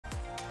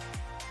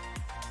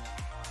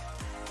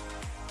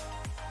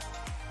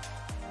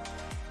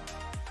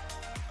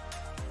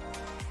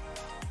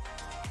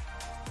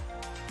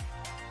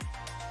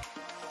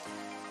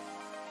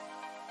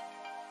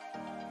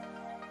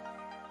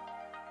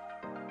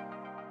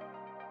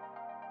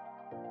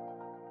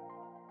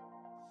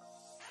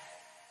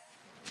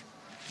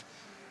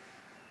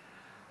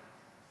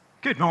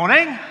Good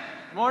morning.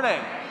 Morning.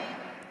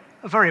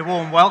 A very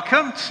warm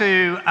welcome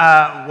to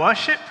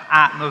worship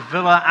at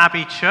Movilla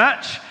Abbey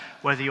Church,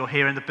 whether you're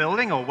here in the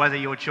building or whether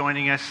you're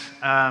joining us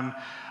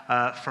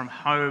from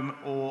home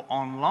or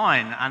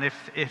online. And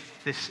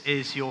if this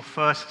is your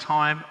first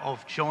time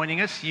of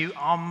joining us, you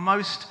are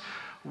most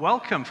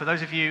welcome. For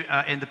those of you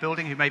in the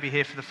building who may be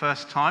here for the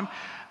first time,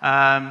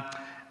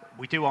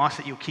 we do ask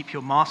that you'll keep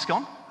your mask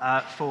on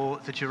for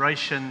the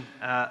duration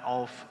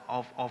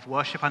of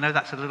worship. I know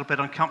that's a little bit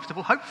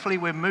uncomfortable. Hopefully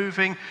we're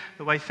moving,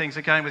 the way things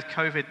are going with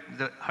COVID,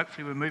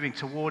 hopefully we're moving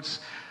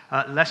towards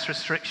less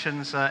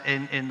restrictions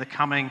in the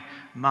coming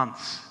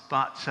months.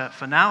 But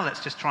for now,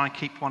 let's just try and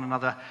keep one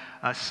another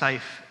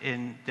safe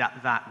in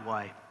that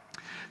way.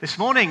 This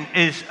morning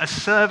is a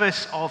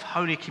service of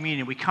Holy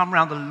Communion. We come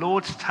around the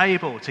Lord's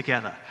table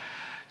together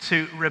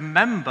to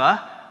remember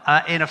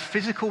in a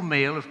physical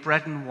meal of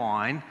bread and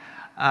wine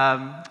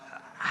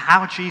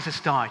how Jesus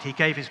died. He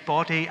gave his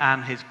body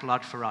and his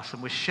blood for us,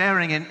 and we're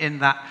sharing in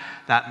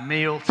that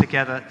meal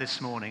together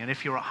this morning. And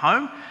if you're at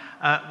home,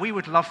 we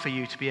would love for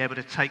you to be able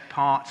to take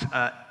part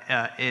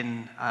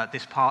in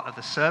this part of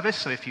the service.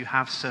 So if you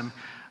have some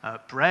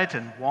bread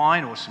and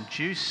wine or some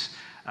juice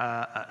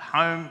at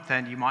home,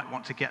 then you might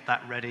want to get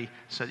that ready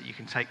so that you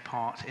can take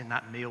part in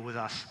that meal with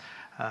us.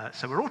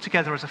 So we're all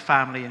together as a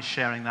family and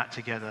sharing that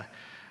together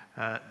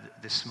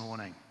this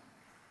morning.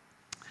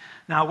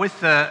 Now, with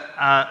the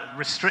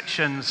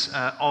restrictions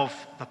of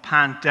the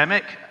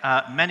pandemic,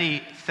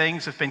 many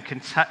things have been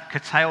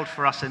curtailed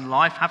for us in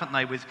life, haven't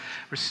they? With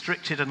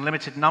restricted and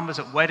limited numbers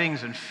at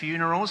weddings and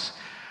funerals.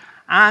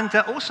 And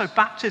also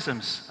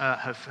baptisms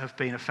have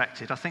been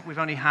affected. I think we've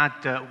only had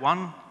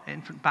one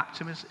infant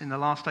baptism in the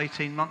last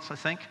 18 months, I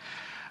think,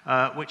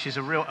 which is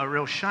a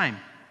real shame.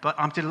 But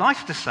I'm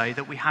delighted to say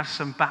that we have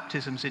some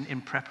baptisms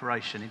in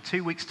preparation. In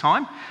 2 weeks'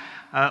 time,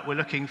 we're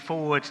looking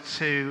forward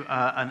to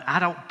an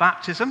adult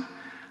baptism,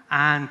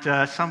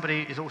 and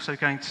somebody is also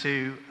going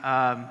to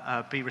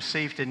be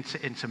received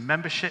into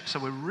membership. So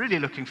we're really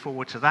looking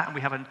forward to that, and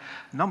we have a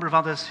number of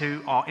others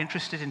who are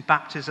interested in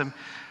baptism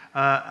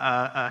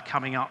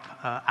coming up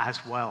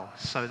as well.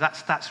 So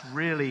that's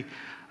really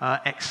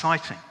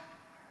exciting.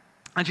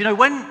 And you know,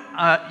 when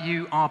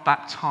you are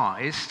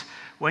baptized,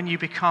 when you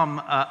become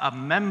a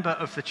member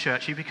of the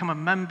church, you become a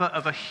member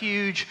of a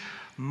huge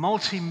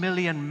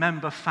multi-million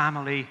member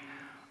family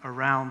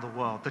around the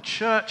world. The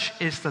church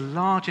is the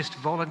largest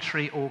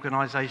voluntary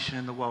organization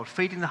in the world,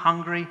 feeding the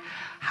hungry,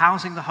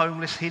 housing the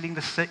homeless, healing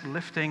the sick,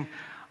 lifting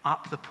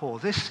up the poor.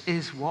 This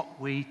is what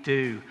we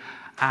do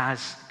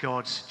as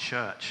God's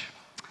church.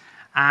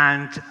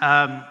 And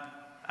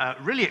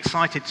really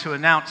excited to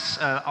announce,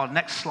 our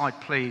next slide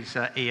please,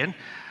 Ian,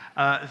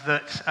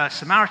 that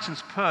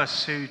Samaritan's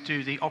Purse, who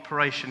do the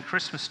Operation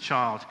Christmas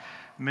Child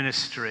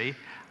ministry,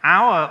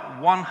 our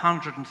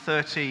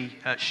 130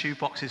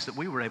 shoeboxes that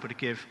we were able to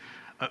give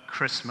at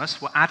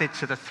Christmas were added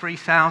to the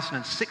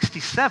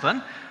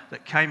 3,067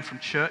 that came from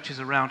churches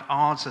around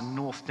Ards and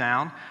North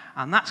Down,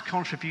 and that's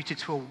contributed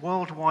to a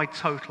worldwide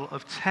total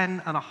of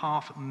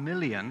 10.5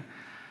 million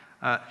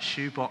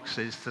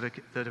shoeboxes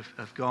that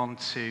have gone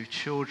to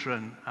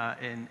children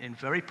in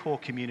very poor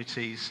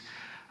communities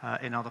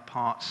in other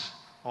parts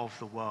of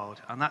the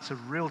world. And that's a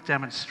real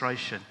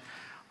demonstration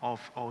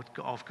of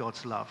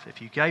God's love.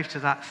 If you gave to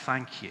that,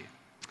 thank you.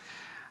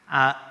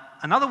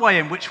 Another way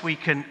in which we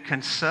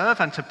can serve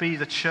and to be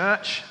the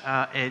church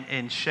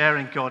in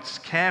sharing God's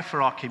care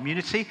for our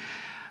community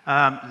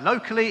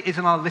locally is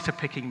in our litter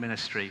picking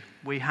ministry.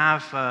 We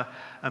have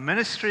a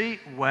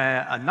ministry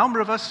where a number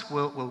of us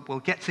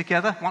will get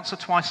together once or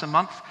twice a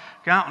month,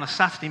 go out on a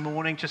Saturday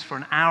morning just for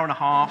an hour and a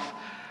half,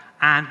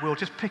 and we'll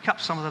just pick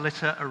up some of the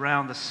litter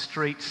around the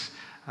streets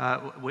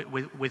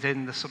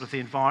within the sort of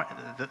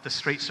the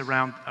streets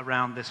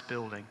around this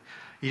building.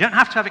 You don't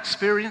have to have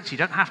experience, you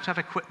don't have to have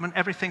equipment,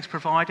 everything's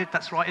provided.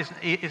 That's right,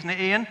 isn't it,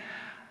 Ian?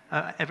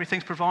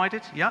 Everything's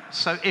provided, yeah.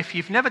 So if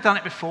you've never done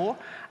it before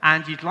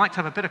and you'd like to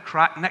have a bit of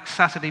crack next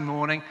Saturday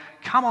morning,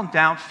 come on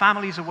down,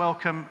 families are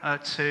welcome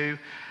too,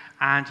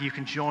 and you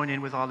can join in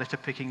with our litter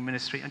picking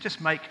ministry and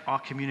just make our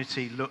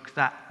community look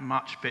that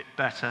much bit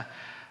better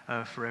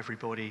for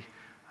everybody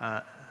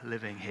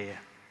living here.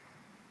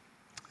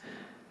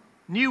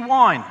 New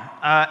wine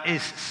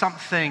is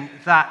something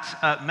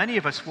that many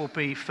of us will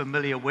be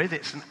familiar with.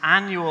 It's an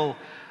annual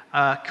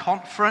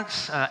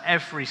conference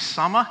every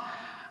summer.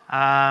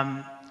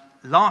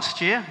 Last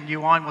year,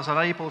 New Wine was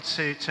unable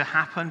to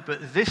happen,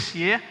 but this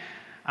year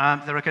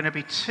there are going to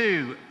be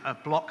two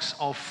blocks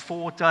of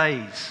 4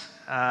 days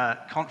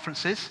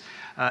conferences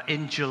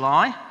in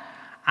July.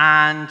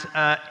 And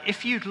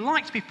if you'd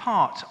like to be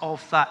part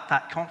of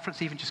that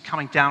conference, even just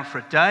coming down for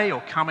a day or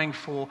coming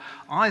for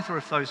either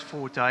of those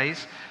 4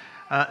 days,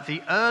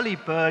 the early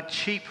bird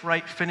cheap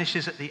rate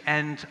finishes at the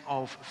end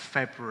of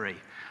February.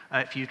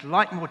 If you'd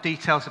like more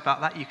details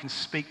about that, you can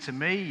speak to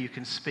me, you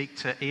can speak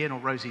to Ian or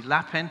Rosie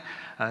Lappin.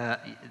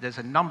 There's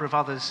a number of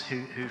others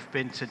who've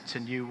been to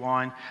New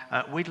Wine.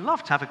 We'd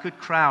love to have a good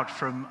crowd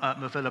from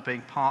Movilla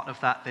being part of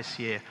that this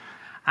year.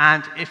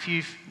 And if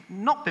you've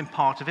not been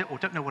part of it or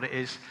don't know what it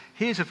is,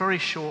 here's a very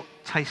short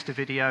taster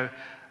video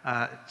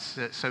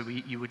so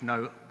you would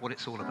know what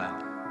it's all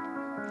about.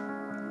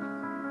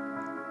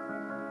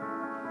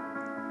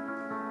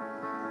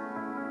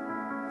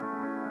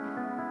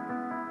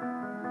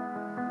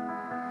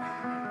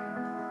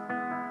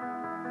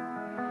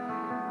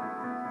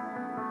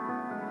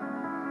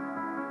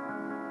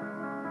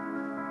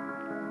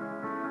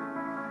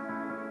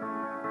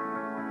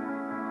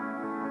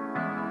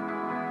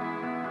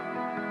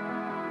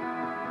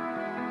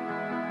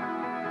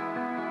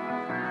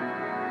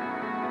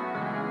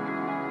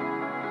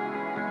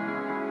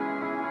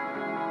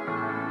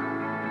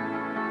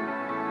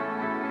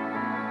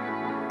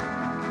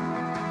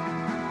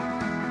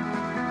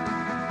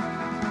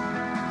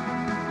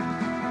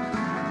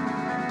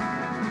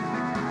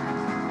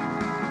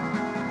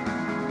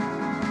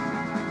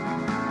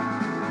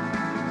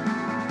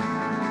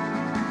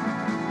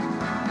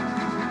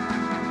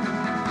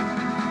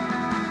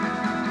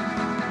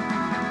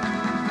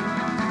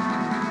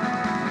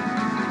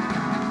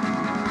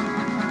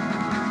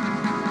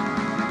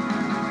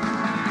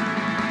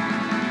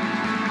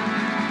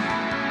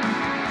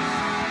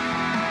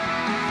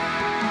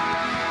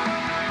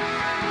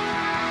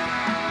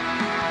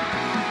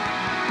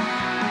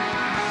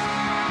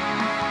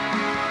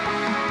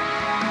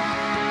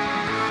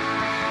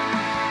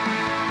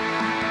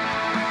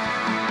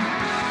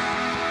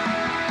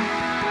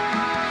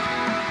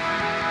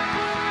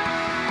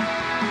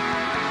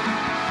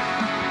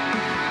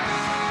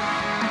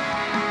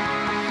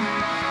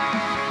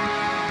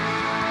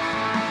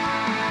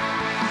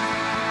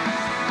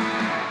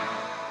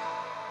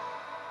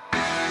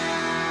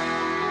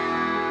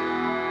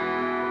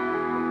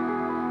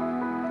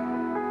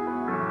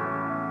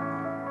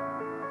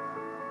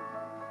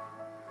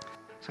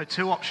 So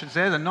two options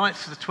there, the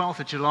 9th to the 12th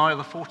of July or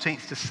the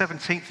 14th to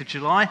 17th of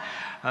July.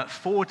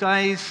 4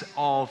 days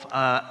of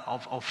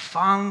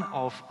fun,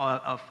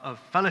 of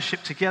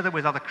fellowship together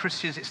with other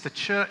Christians. It's the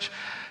church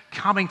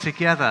coming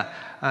together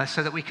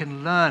so that we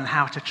can learn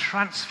how to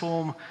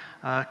transform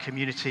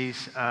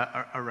communities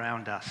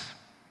around us.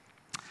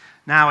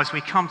 Now, as we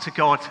come to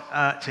God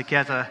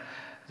together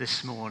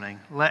this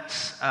morning,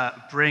 let's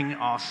bring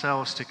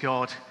ourselves to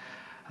God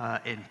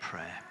in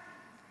prayer.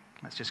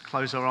 Let's just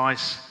close our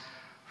eyes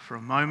for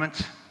a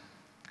moment.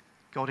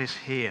 God is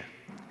here.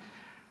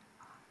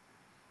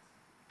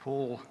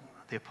 Paul,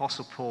 the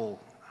Apostle Paul,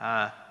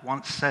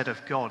 once said of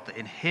God that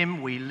in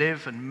him we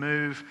live and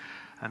move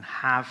and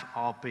have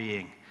our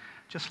being.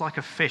 Just like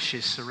a fish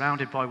is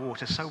surrounded by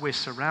water, so we're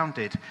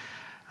surrounded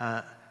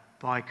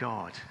by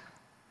God.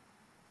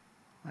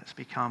 Let's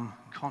become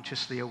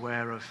consciously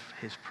aware of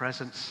his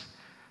presence,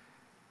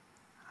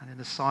 and in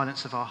the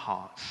silence of our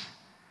hearts,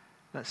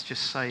 let's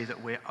just say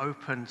that we're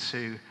open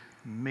to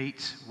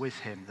meet with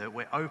him, that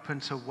we're open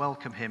to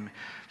welcome him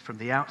from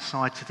the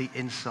outside to the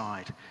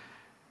inside,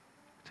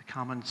 to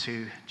come and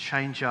to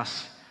change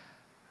us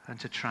and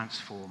to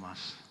transform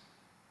us.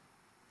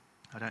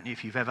 I don't know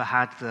if you've ever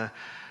had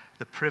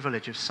the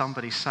privilege of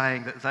somebody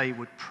saying that they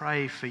would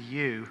pray for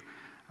you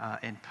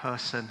in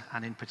person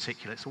and in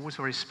particular. It's always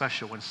very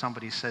special when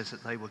somebody says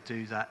that they will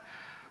do that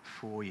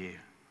for you.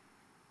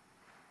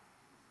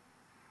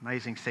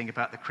 Amazing thing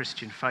about the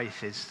Christian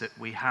faith is that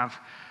we have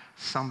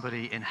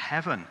somebody in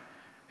heaven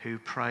who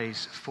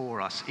prays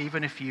for us.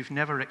 Even if you've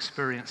never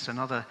experienced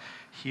another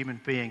human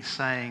being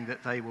saying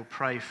that they will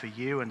pray for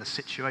you and the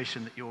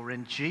situation that you're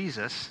in,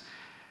 Jesus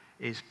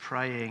is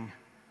praying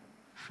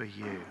for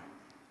you.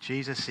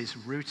 Jesus is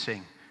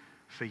rooting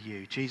for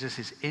you. Jesus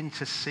is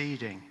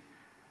interceding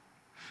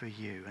for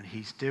you, and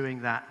he's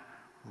doing that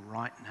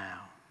right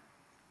now.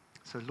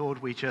 So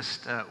Lord, we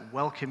just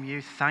welcome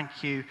you.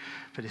 Thank you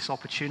for this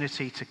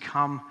opportunity to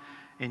come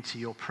into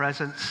your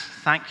presence.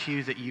 Thank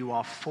you that you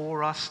are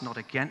for us, not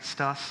against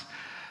us.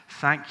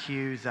 Thank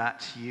you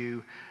that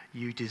you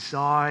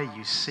desire,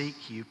 you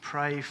seek, you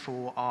pray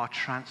for our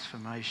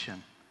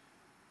transformation.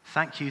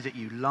 Thank you that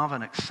you love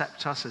and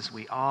accept us as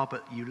we are,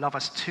 but you love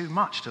us too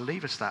much to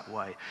leave us that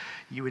way.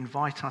 You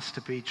invite us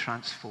to be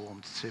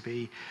transformed, to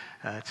be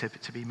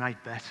made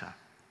better.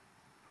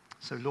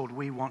 So Lord,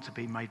 we want to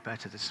be made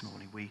better this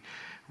morning.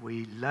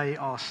 We lay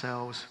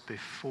ourselves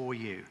before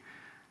you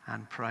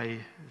and pray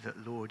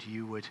that, Lord,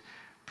 you would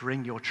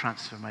bring your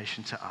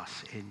transformation to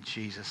us in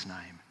Jesus'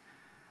 name.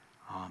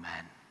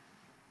 Amen.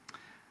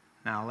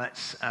 Now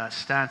let's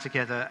stand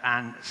together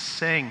and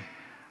sing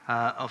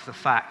of the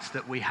fact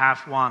that we have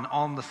one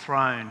on the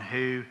throne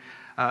who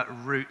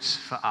roots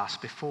for us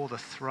before the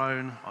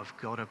throne of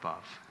God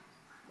above.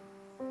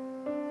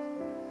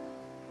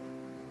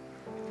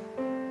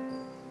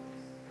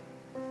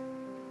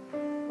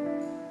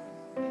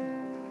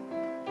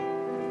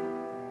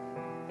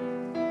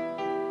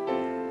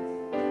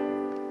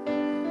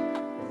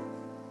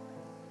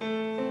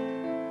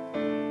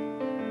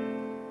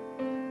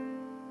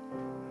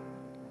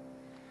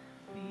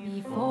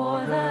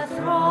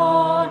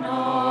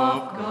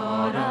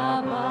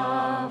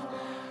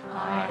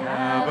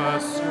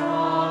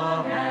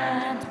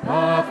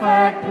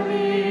 Perfect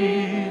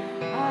plea,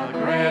 a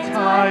great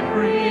high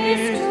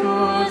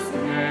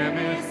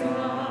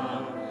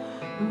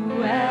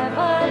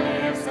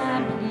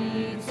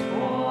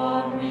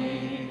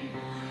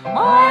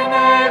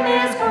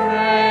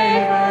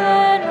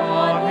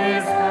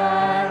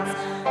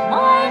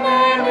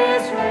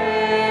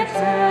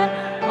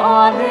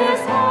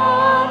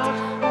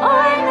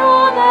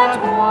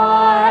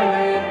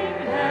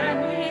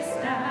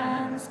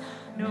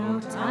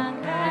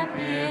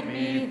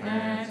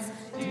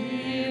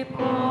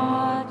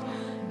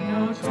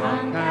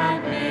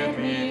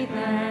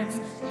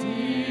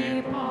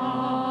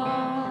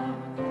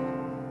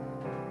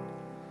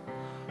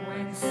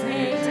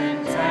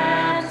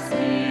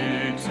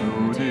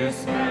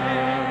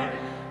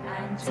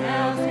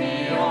tells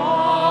me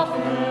of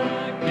the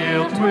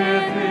guilt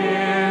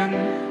within.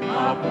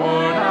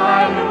 Upward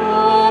I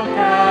look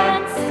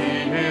and see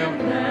him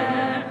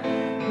there,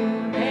 who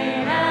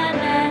made an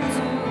end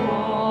to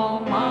all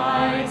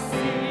my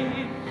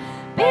sin.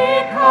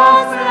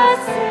 Because the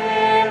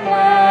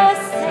sinless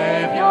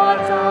Savior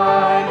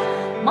died,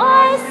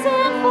 my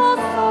sinful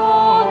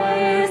soul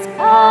is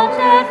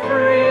counted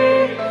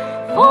free.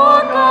 For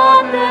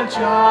God the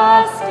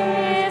just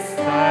is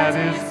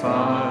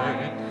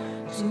satisfied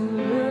to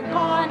look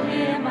on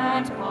him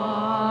and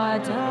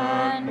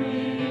pardon me.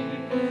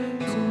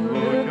 To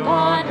look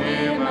on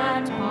him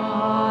and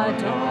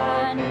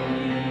pardon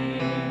me.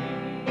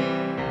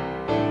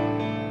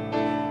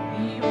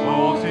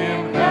 Behold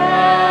him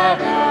there,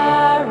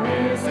 the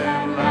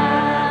risen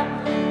Lamb,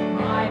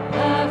 my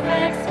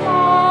perfect,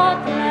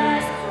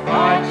 spotless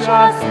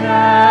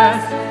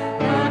righteousness,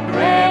 the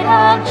great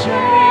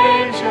unchangeable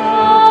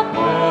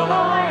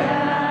I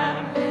am,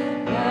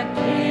 the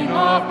King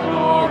of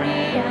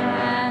glory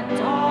and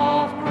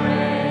of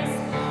grace.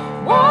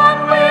 One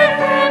with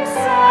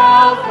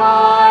himself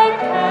I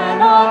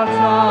cannot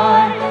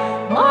die,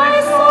 my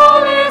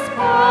soul is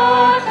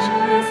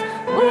purchased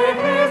with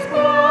his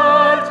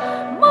blood,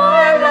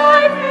 my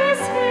life is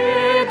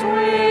hid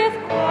with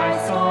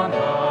Christ on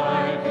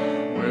high,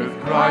 with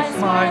Christ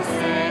my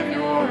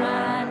Savior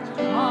and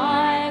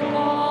my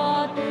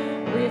God,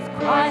 with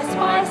Christ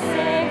my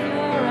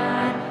Savior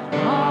and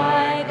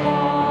my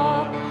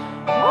God.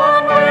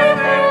 One with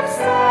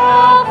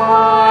himself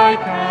I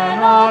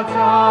cannot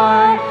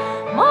die,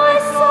 my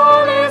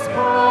soul is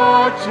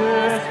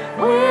purchased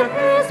with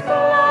his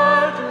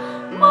blood,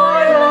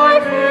 my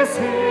life is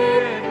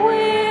hid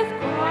with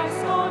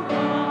Christ on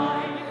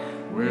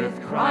high,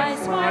 with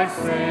Christ my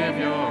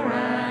Savior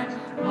and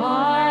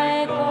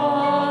my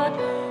God,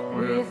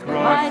 with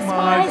Christ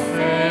my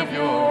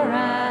Savior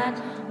and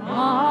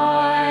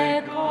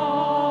my God.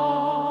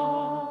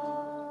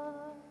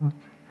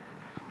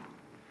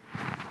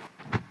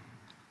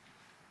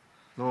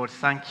 Lord,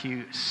 thank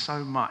you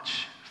so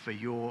much for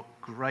your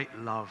great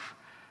love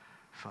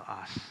for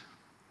us.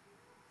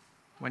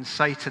 When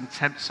Satan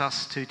tempts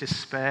us to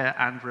despair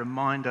and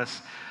remind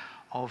us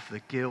of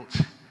the guilt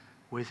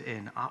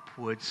within,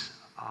 upwards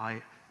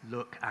I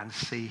look and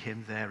see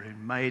him there who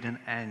made an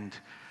end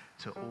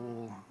to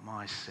all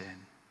my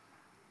sin.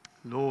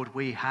 Lord,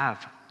 we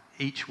have,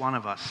 each one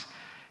of us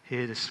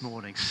here this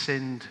morning,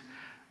 sinned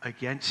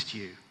against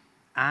you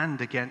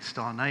and against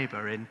our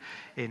neighbor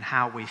in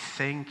how we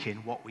think, in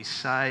what we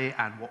say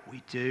and what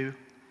we do,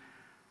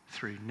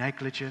 through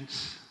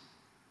negligence,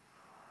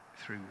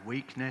 through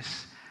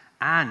weakness,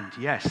 and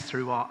yes,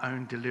 through our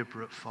own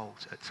deliberate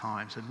fault at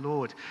times. And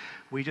Lord,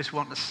 we just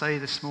want to say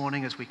this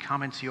morning as we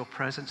come into your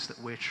presence that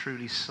we're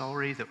truly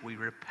sorry, that we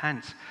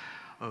repent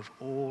of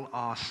all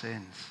our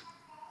sins.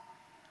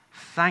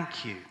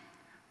 Thank you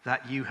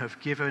that you have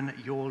given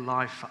your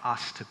life for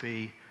us to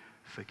be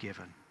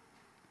forgiven.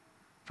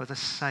 For the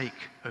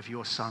sake of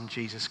your Son,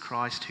 Jesus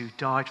Christ, who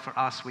died for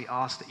us, we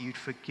ask that you'd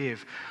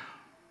forgive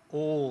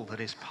all that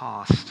is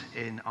past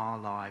in our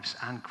lives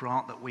and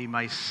grant that we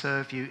may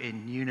serve you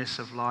in newness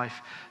of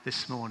life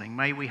this morning.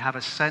 May we have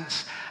a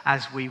sense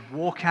as we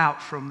walk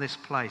out from this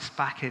place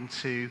back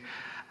into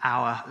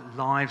our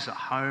lives at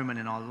home and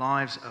in our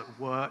lives at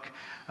work,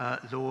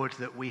 Lord,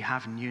 that we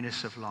have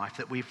newness of life,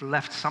 that we've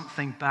left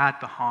something bad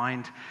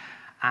behind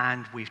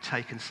and we've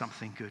taken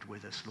something good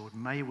with us. Lord,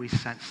 may we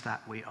sense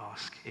that, we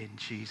ask in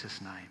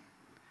Jesus' name.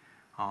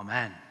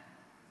 Amen.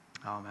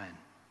 Amen.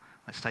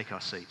 Let's take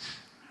our seats.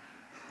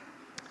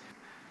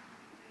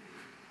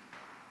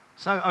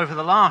 So over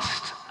the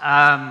last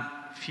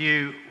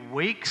few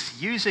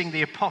weeks, using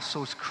the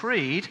Apostles'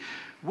 Creed,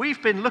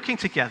 we've been looking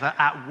together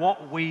at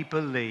what we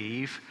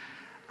believe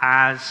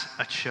as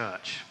a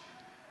church.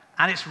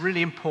 And it's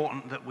really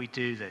important that we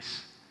do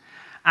this.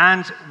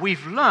 And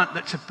we've learnt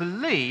that to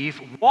believe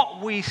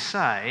what we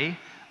say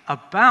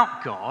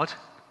about God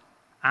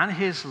and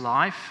his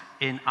life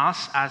in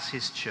us as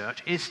his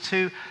church is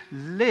to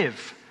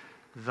live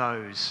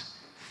those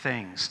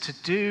things, to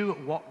do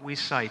what we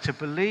say. To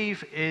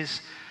believe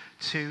is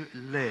to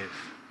live.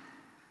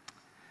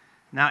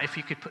 Now, if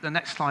you could put the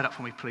next slide up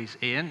for me, please,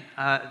 Ian.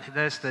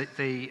 There's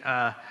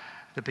the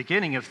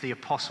beginning of the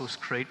Apostles'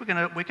 Creed. We're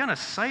going to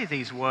say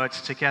these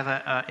words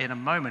together in a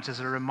moment as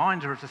a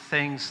reminder of the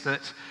things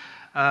that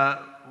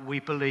we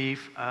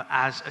believe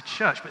as a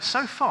church. But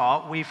so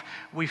far,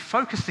 we've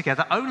focused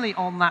together only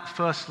on that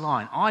first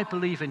line. I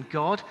believe in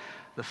God,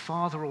 the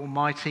Father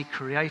Almighty,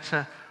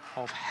 creator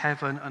of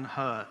heaven and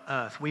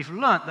earth. We've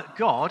learnt that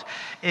God,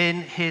 in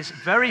his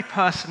very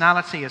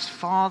personality as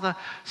Father,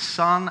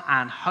 Son,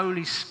 and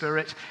Holy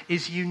Spirit,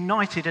 is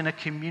united in a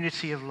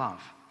community of love.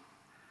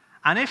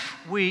 And if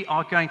we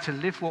are going to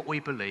live what we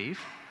believe,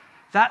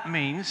 that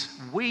means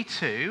we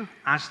too,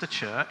 as the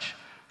church,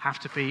 have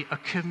to be a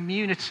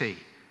community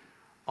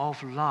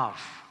of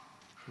love.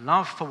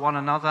 Love for one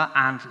another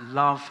and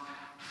love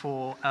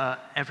for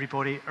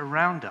everybody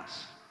around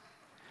us.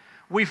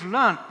 We've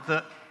learnt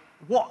that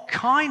what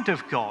kind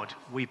of God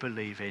we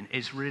believe in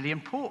is really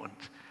important.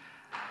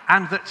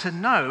 and that to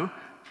know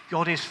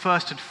God is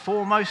first and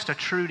foremost a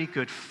truly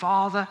good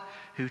Father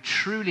who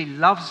truly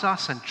loves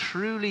us and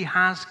truly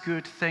has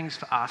good things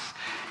for us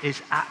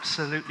is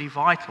absolutely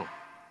vital.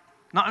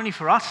 Not only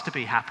for us to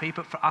be happy,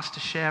 but for us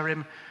to share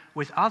him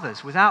with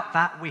others. Without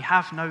that, we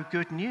have no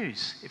good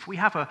news. If we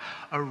have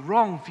a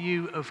wrong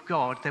view of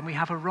God, then we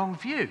have a wrong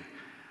view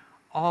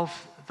of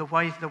the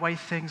way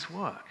things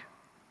work.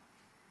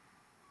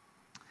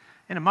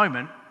 In a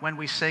moment, when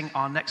we sing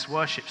our next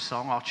worship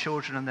song, our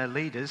children and their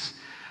leaders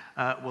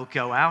will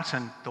go out,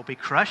 and there'll be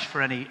creche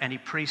for any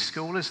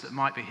preschoolers that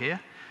might be here.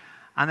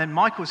 And then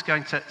Michael's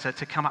going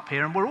to come up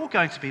here, and we're all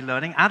going to be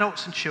learning,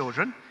 adults and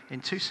children,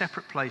 in two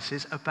separate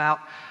places, about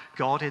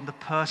God in the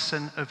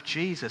person of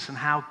Jesus and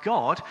how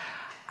God,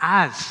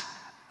 as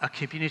a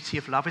community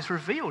of love, is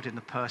revealed in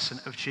the person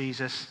of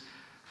Jesus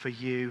for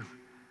you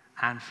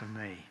and for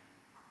me.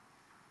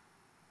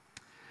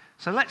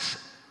 So let's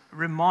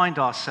remind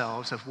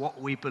ourselves of what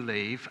we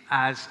believe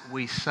as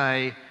we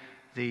say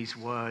these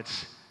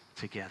words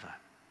together.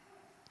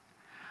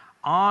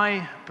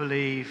 I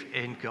believe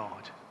in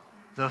God,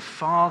 the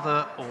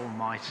Father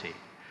Almighty,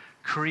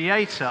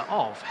 creator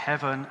of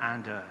heaven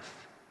and earth.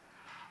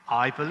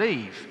 I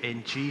believe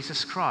in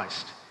Jesus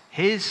Christ,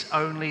 his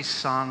only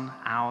Son,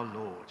 our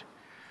Lord,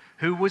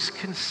 who was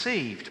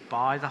conceived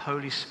by the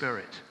Holy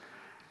Spirit,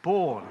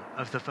 born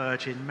of the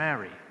Virgin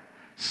Mary,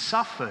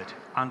 suffered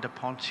under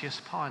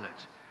Pontius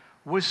Pilate,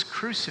 was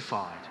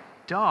crucified,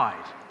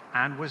 died,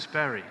 and was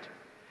buried.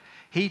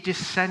 He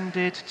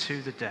descended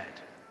to the dead.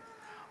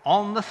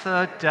 On the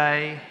third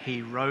day,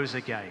 he rose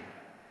again.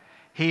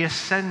 He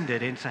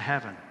ascended into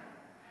heaven.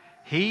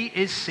 He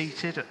is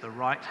seated at the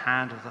right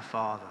hand of the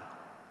Father,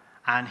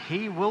 and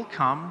he will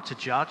come to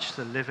judge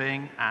the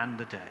living and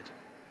the dead.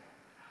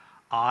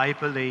 I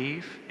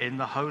believe in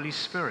the Holy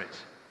Spirit,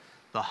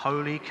 the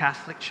Holy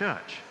Catholic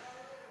Church,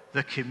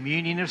 the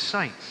communion of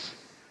saints,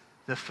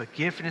 the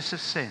forgiveness of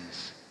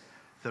sins,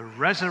 the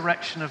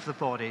resurrection of the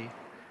body,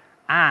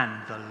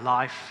 and the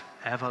life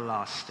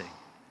everlasting.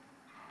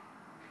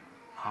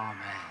 Amen.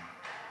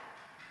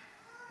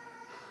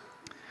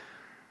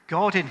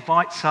 God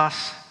invites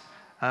us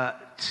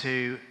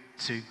to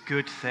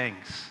good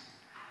things.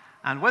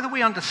 And whether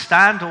we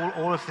understand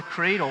all of the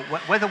creed or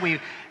whether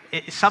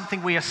it's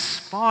something we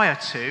aspire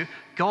to,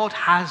 God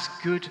has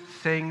good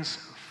things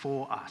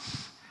for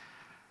us.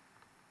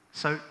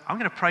 So I'm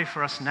going to pray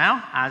for us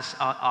now as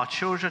our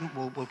children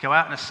will go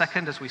out in a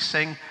second as we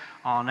sing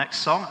our next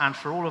song, and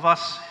for all of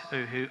us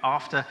who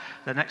after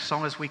the next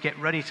song, as we get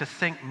ready to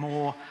think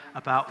more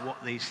about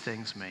what these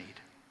things mean.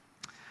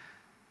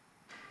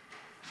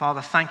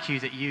 Father, thank you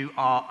that you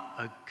are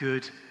a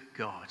good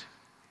God.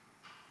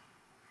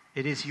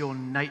 It is your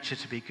nature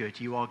to be good.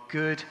 You are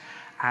good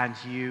and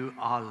you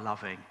are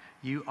loving.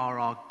 You are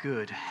our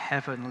good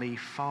heavenly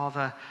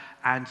Father,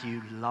 and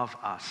you love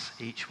us,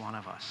 each one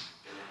of us.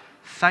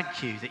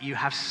 Thank you that you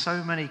have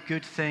so many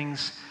good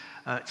things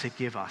to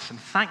give us. And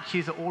thank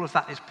you that all of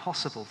that is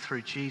possible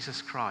through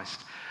Jesus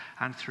Christ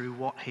and through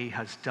what he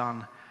has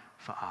done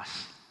for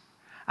us.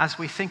 As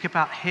we think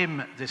about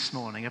him this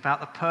morning, about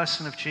the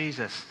person of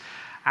Jesus,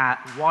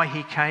 why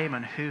he came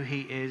and who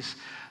he is,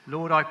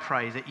 Lord, I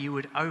pray that you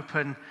would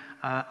open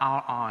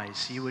our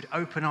eyes, you would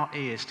open our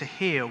ears to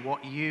hear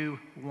what you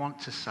want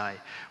to say.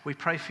 We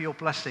pray for your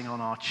blessing on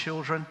our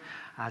children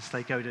as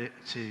they go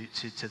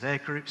to their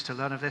groups to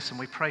learn of this, and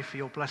we pray for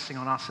your blessing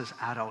on us as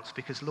adults,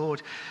 because,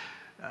 Lord,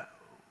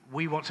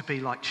 we want to be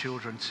like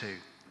children too.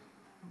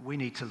 We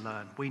need to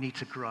learn, we need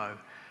to grow,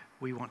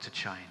 we want to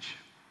change.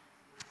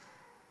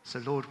 So,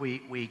 Lord,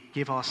 we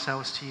give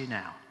ourselves to you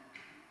now.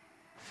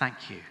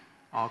 Thank you,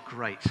 our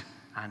great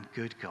and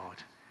good God.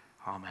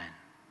 Amen.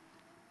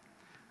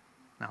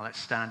 Now let's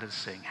stand and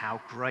sing,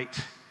 How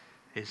Great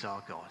is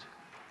Our God.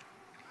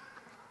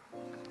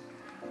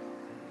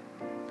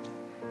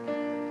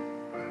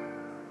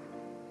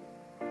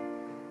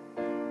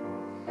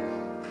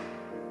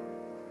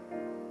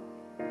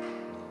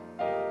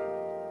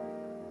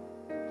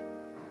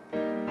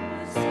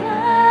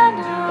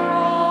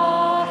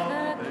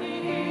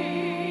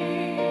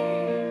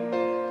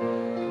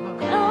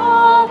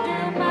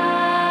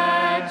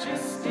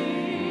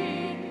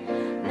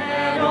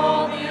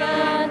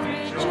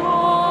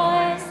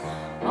 Rejoice,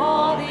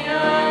 all the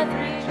earth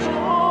rejoice.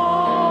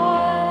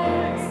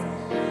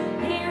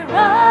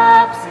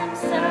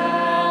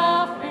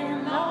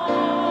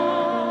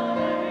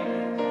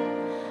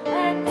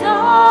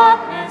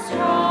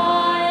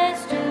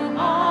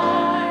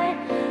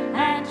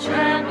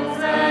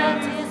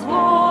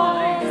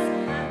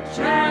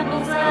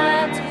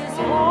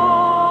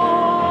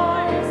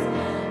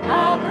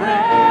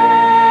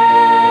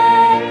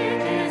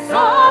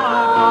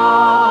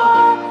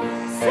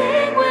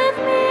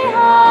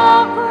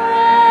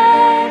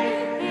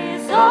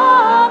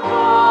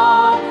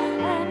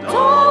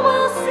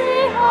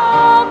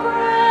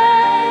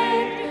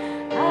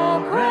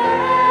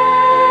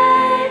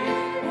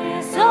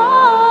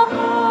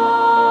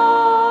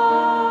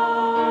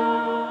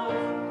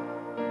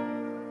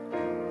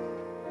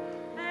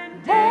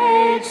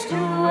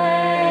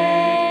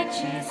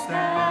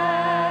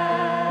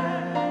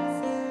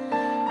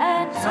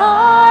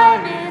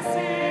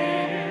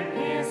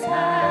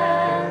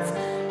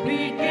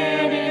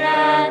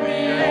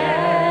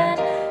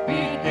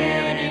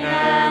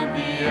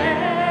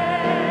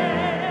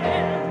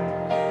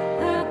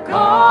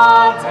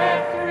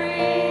 Godhead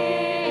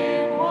three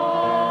in one.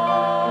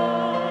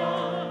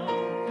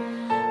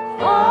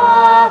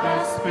 Father,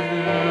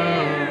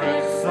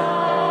 Spirit,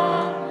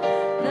 Son,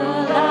 the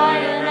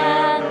Lion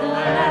and the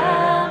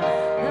Lamb,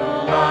 the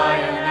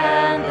Lion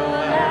and the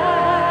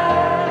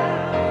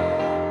Lamb.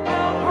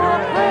 How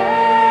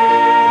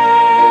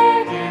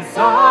great is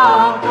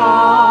our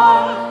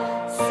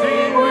God!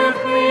 Sing with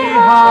me,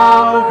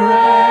 how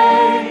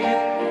great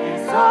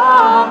is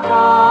our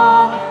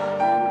God!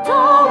 And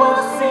all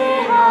will see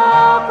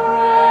how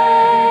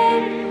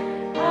great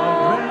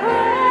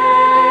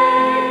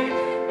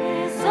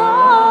is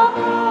our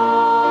God.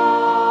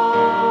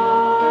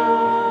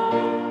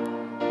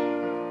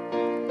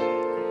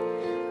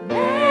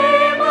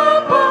 Name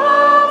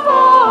above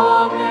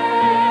all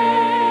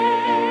names,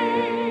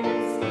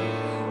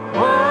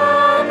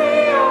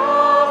 worthy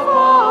of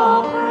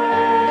all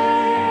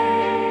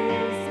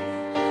praise.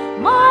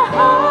 My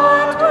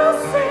heart will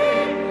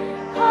sing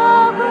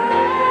how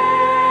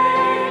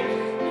great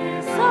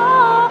is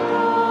our God.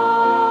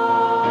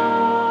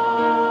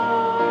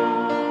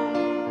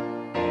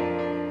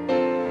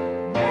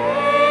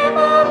 Name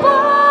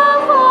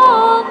above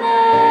all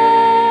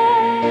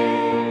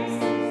names,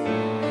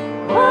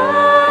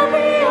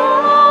 worthy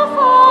of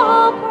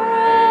all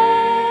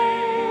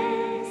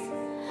praise.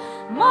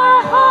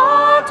 My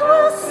heart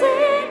will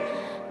sing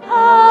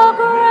how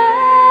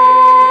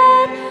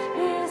great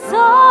is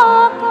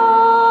our God.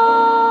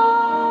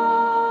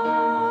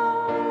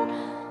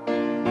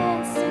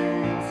 Then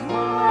sings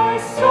my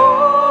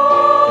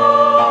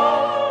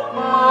soul,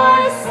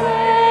 my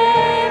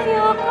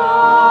Savior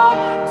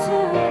God, to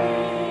thee.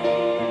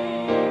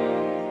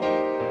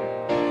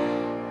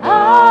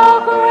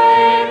 How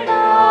great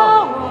thou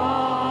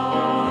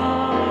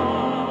art,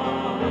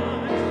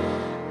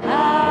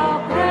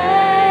 how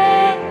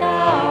great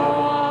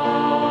thou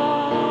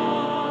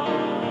art.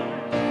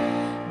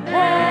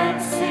 Then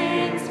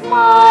sings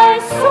my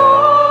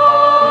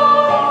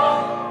soul,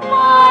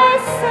 my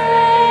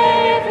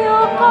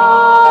Savior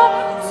God,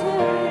 to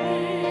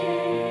thee.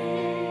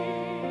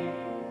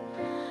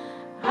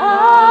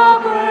 How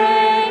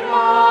great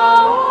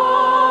thou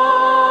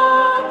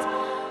art,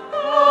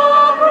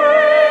 how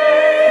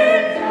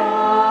great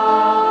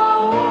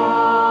thou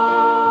art.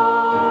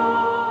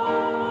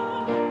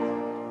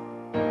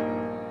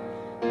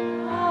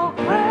 How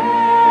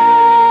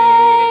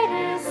great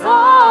is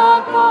our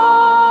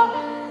God!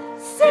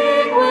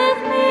 Sing with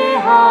me,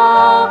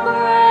 how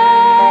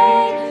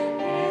great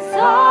is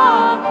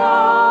our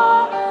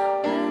God!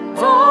 And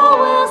all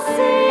will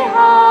see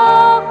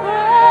how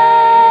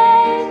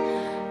great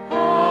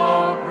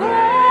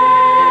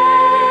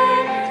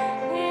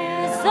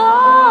is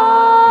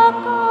our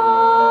God.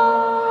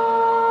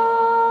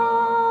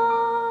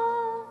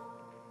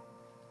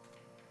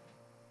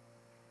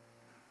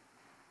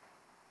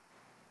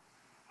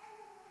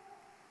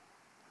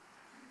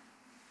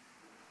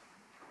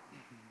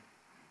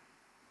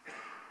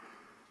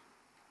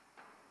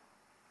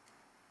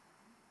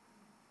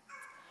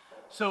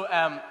 So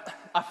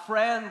a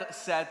friend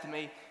said to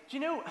me, do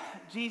you know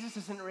Jesus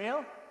isn't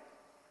real?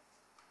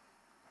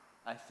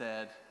 I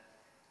said,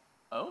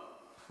 oh?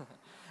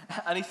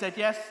 And he said,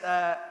 yes,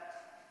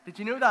 did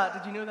you know that?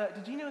 Did you know that?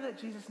 Did you know that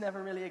Jesus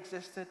never really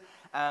existed?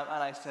 And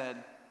I said,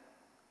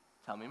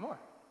 tell me more.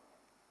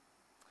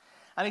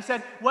 And he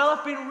said, well,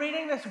 I've been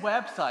reading this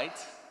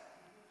website.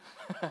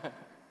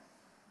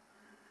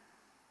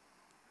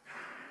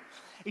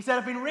 He said,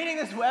 I've been reading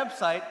this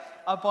website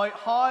about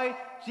how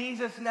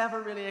Jesus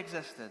never really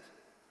existed.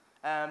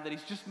 That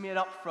he's just made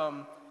up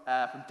from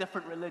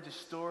different religious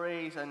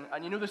stories, and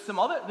you know, there's some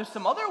other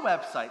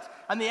websites,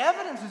 and the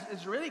evidence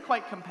is really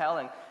quite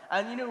compelling.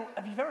 And you know,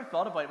 if you've ever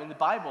thought about it, I mean, the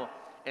Bible,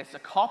 it's a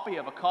copy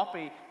of a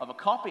copy of a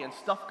copy, and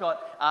stuff got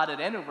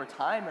added in over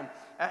time. And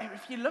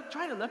if you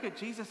try to look at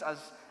Jesus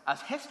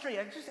as history,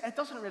 it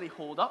doesn't really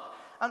hold up.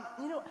 And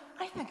you know,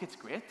 I think it's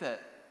great that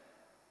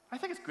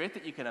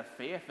you can have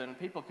faith, and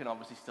people can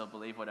obviously still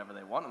believe whatever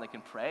they want, and they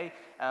can pray.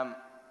 And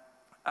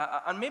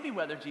maybe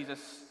whether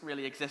Jesus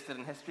really existed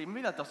in history,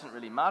 maybe that doesn't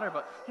really matter,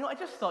 but you know, I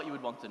just thought you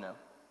would want to know.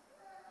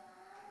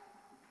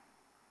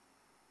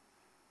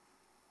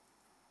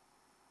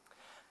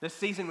 This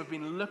season we've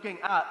been looking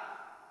at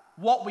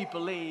what we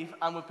believe,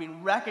 and we've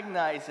been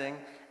recognizing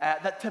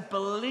that to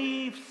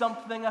believe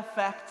something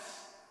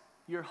affects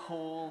your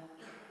whole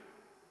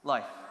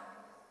life.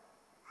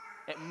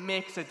 It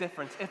makes a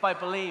difference. If I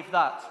believe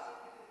that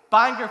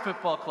Bangor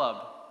Football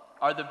Club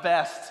are the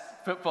best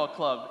football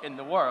club in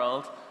the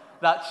world,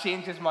 that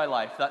changes my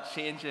life. That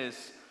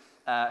changes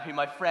who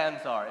my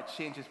friends are. It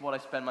changes what I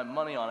spend my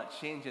money on. It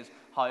changes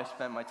how I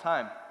spend my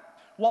time.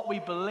 What we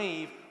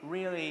believe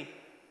really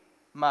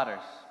matters.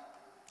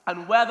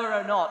 And whether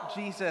or not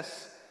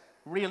Jesus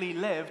really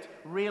lived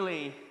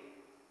really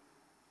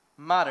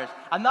matters.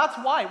 And that's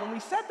why when we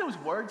said those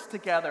words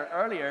together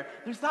earlier,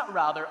 there's that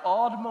rather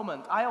odd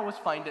moment. I always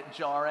find it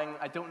jarring.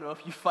 I don't know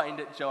if you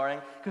find it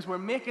jarring, because we're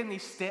making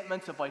these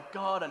statements about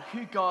God and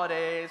who God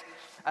is,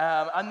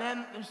 and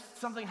then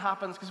something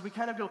happens because we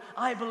kind of go,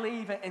 I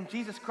believe in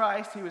Jesus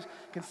Christ, who was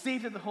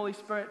conceived of the Holy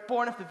Spirit,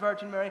 born of the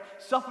Virgin Mary,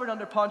 suffered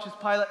under Pontius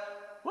Pilate.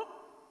 Whoop.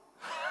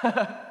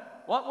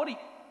 What are you,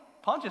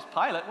 Pontius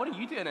Pilate, what are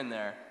you doing in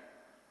there?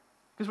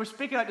 Because we're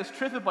speaking out this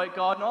truth about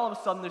God, and all of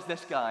a sudden there's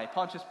this guy,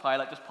 Pontius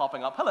Pilate, just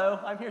popping up. Hello,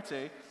 I'm here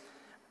too.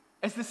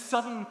 It's this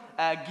sudden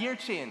gear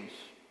change.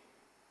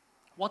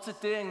 What's it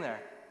doing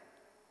there?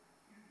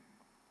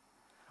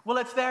 Well,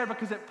 it's there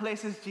because it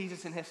places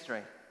Jesus in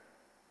history.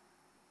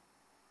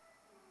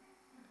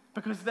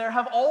 Because there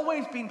have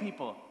always been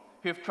people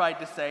who have tried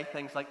to say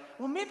things like,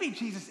 well, maybe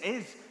Jesus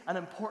is an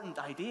important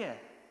idea,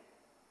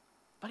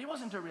 but he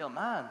wasn't a real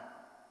man.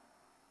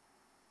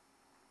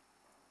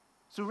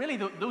 So really,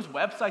 those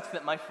websites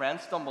that my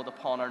friends stumbled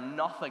upon are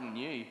nothing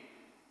new.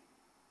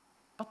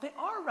 But they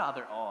are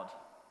rather odd.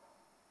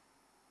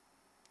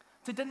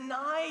 To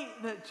deny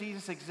that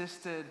Jesus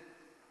existed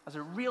as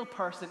a real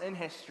person in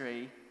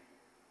history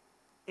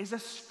is a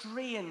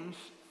strange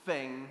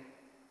thing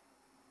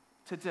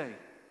to do.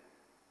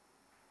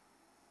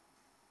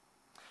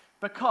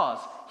 Because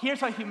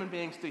here's how human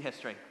beings do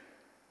history.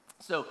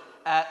 So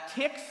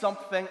take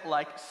something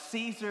like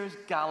Caesar's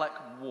Gallic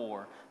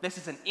War. This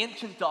is an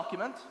ancient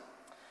document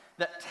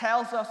that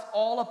tells us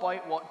all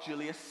about what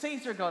Julius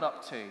Caesar got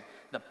up to,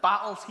 the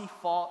battles he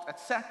fought,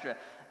 etc.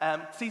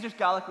 Caesar's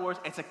Gallic Wars,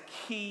 it's a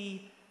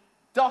key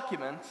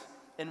document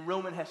in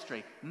Roman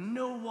history.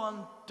 No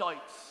one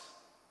doubts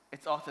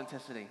its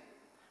authenticity.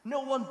 No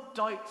one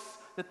doubts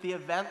that the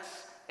events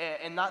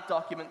in that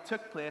document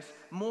took place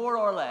more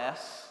or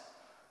less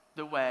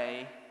the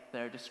way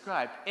they're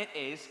described. It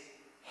is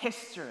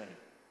history.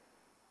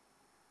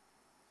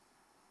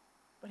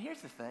 But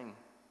here's the thing.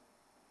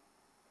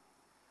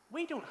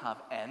 We don't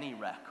have any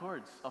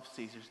records of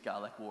Caesar's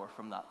Gallic War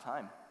from that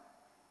time.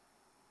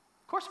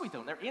 Of course we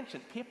don't. They're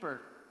ancient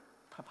paper,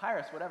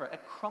 papyrus, whatever.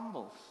 It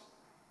crumbles.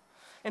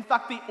 In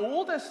fact, the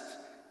oldest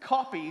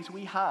copies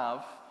we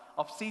have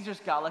of Caesar's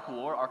Gallic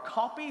War are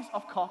copies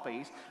of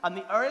copies, and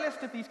the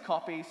earliest of these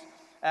copies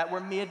were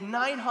made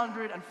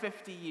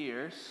 950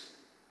 years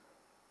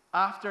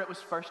after it was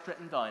first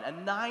written down. A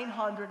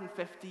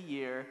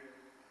 950-year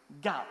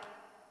gap.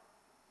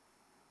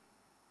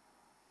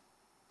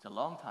 It's a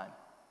long time.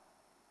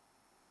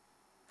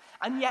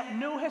 And yet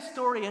no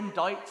historian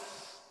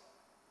doubts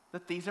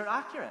that these are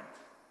accurate.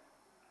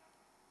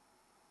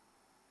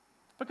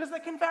 Because they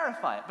can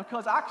verify it.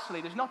 Because actually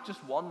there's not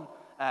just one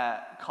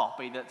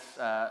copy that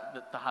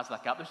has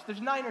that gap. There's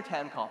 9 or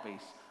 10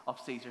 copies of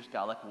Caesar's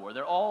Gallic War.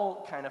 They're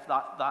all kind of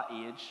that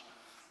age.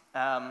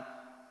 And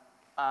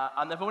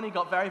they've only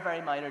got very,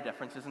 very minor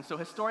differences. And so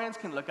historians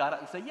can look at it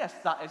and say, yes,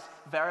 that is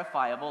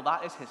verifiable,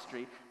 that is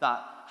history,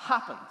 that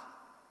happened.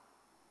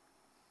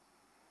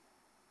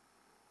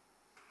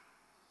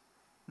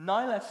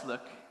 Now let's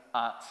look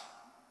at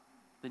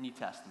the New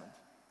Testament.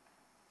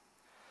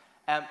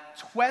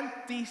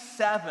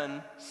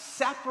 27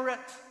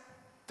 separate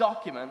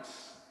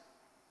documents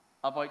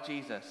about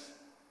Jesus.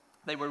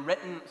 They were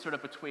written sort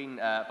of between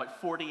about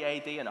 40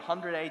 AD and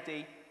 100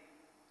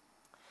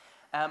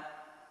 AD.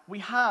 We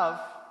have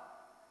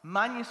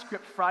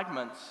manuscript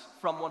fragments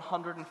from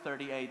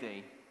 130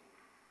 AD.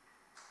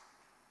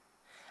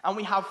 And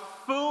we have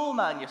full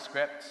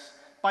manuscripts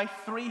by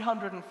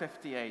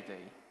 350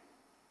 AD.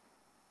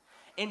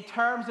 In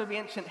terms of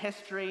ancient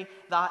history,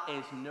 that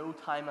is no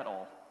time at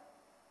all.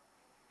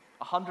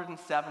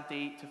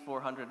 170 to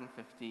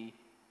 450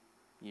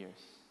 years.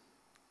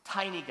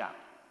 Tiny gap.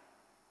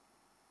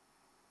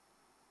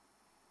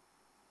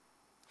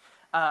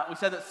 We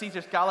said that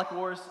Caesar's Gallic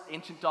Wars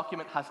ancient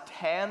document has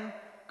 10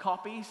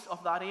 copies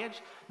of that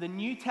age. The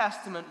New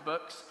Testament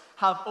books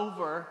have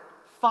over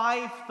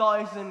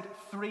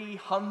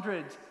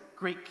 5,300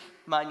 Greek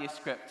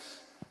manuscripts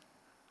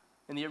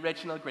in the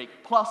original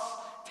Greek, plus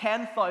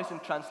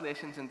 10,000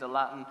 translations into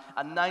Latin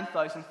and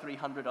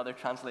 9,300 other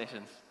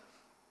translations.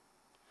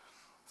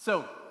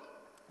 So,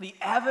 the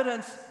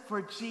evidence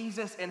for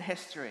Jesus in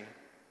history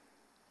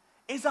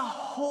is a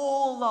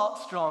whole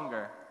lot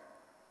stronger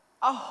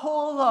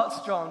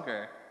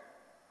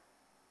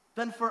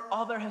than for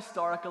other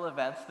historical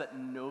events that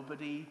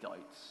nobody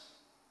doubts.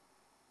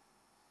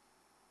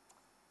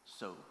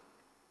 So,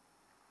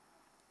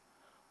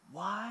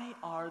 why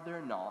are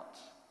there not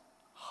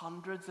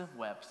hundreds of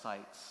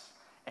websites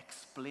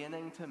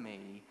explaining to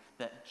me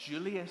that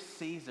Julius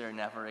Caesar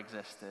never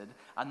existed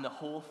and the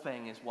whole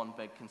thing is one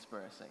big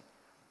conspiracy?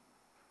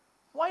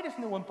 Why does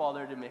no one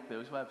bother to make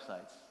those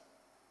websites?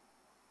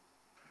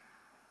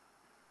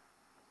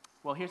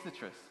 Well, here's the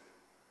truth.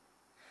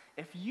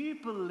 If you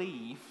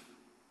believe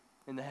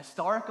in the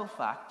historical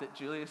fact that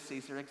Julius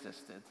Caesar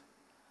existed,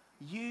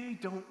 you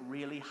don't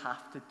really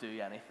have to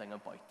do anything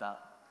about that.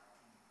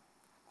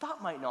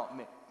 That might not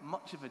make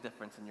much of a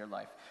difference in your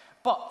life.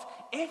 But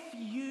if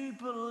you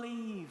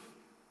believe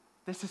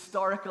this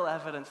historical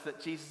evidence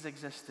that Jesus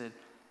existed,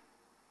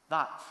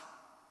 that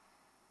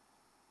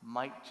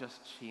might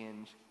just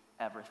change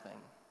everything.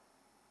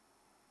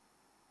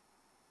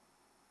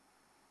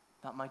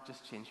 That might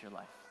just change your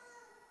life.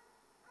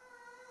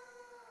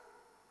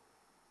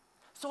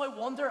 So I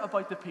wonder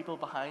about the people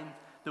behind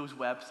those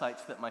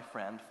websites that my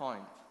friend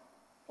found.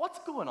 What's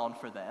going on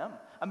for them?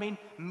 I mean,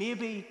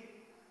 maybe,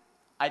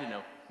 I don't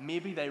know,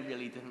 maybe they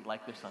really didn't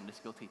like their Sunday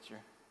school teacher.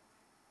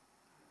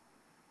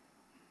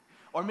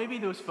 Or maybe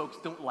those folks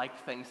don't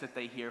like things that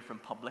they hear from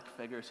public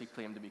figures who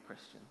claim to be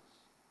Christians.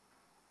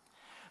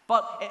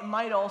 But it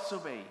might also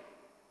be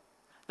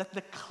that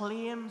the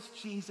claims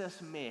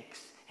Jesus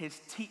makes, his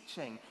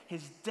teaching,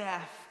 his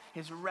death,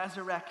 his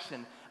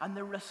resurrection, and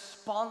the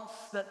response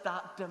that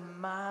that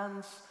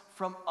demands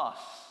from us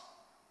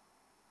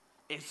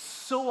is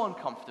so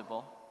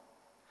uncomfortable,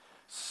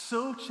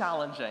 so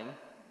challenging,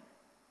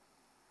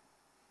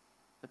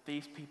 that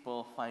these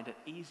people find it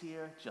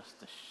easier just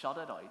to shut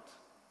it out.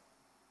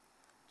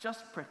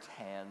 Just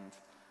pretend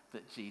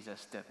that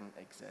Jesus didn't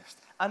exist.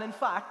 And in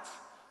fact,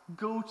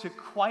 go to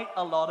quite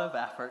a lot of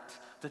effort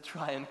to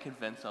try and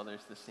convince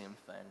others the same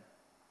thing.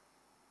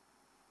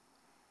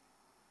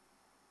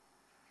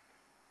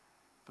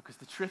 Because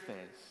the truth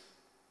is,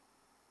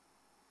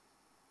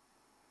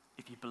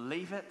 if you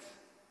believe it,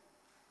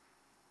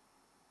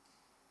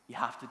 you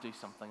have to do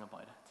something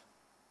about it.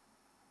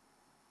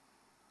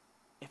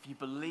 If you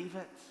believe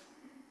it,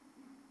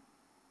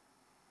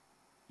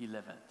 you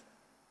live it.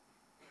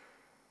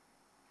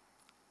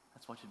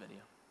 Let's watch a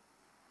video.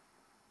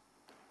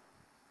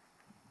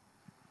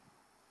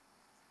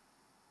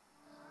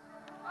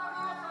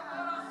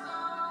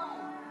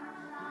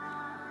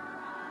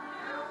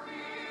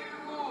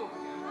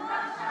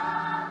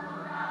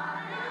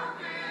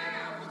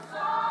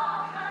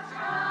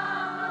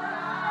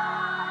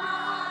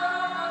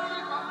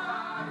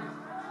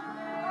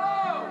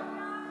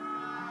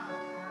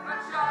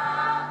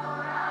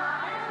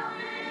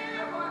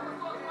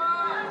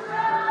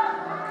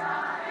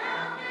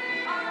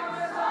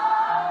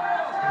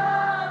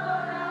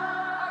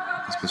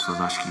 As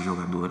pessoas acham que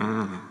jogador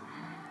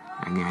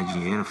é ganhar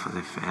dinheiro,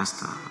 fazer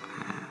festa,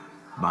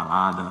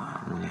 balada,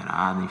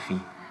 mulherada,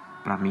 enfim.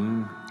 Pra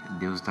mim,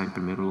 Deus está em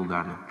primeiro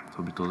lugar, né?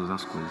 Sobre todas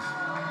as coisas.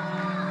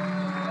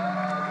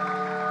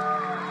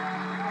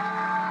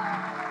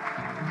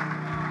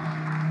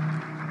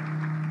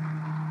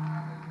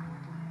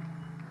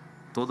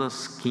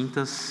 Todas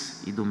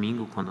quintas e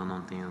domingo, quando eu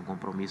não tenho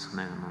compromisso,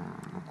 né,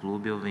 no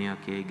clube, eu venho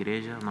aqui à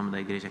igreja. O nome da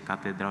igreja é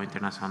Catedral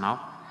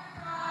Internacional.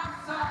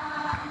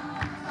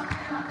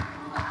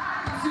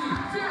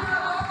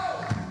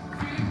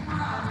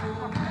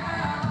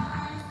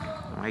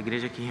 Uma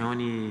igreja que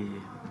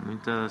reúne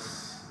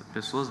muitas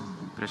pessoas,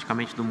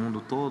 praticamente do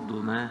mundo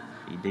todo, né?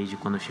 E desde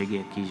quando eu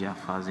cheguei aqui já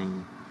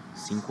fazem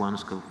 5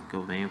 anos que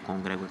eu venho,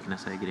 congrego aqui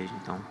nessa igreja.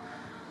 Então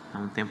é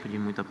um tempo de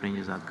muito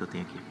aprendizado que eu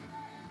tenho aqui.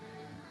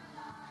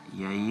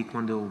 E aí,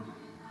 quando eu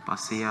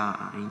passei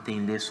a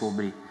entender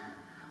sobre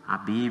a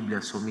Bíblia,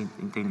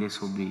 entender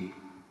sobre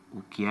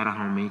o que era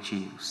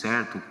realmente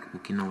certo, o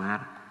que não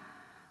era,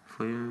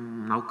 foi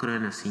na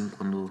Ucrânia, assim,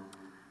 quando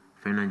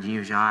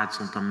Fernandinho e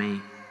Jadson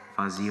também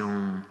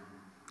faziam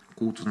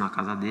cultos na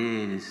casa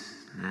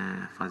deles,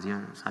 né?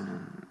 Faziam, sabe,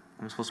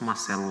 como se fosse uma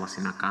célula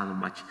assim na casa,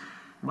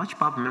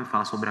 bate-papo mesmo,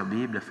 falar sobre a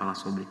Bíblia, falar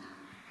sobre...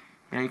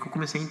 É aí que eu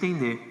comecei a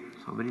entender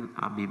sobre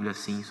a Bíblia,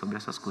 assim, sobre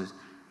essas coisas.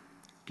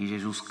 Que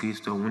Jesus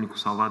Cristo é o único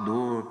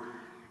Salvador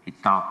e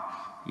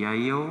tal. E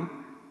aí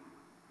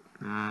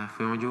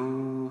foi onde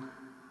eu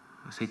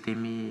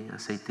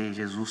aceitei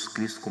Jesus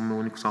Cristo como meu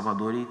único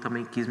Salvador e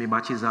também quis me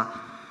batizar.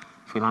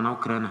 Foi lá na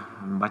Ucrânia,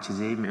 eu me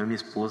batizei, eu e minha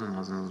esposa,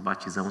 nós nos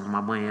batizamos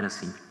numa banheira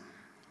assim,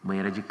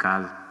 banheira de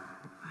casa.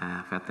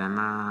 Foi até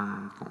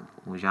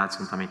o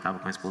Jadson também estava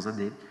com a esposa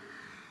dele.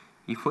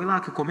 E foi lá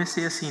que eu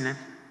comecei assim, né?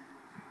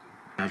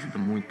 Me ajuda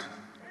muito,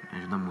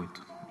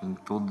 em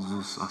todos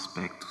os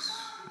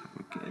aspectos.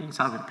 Porque a gente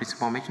sabe,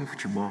 principalmente no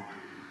futebol.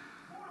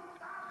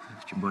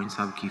 A gente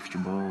sabe que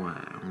futebol,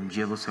 um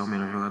dia você é o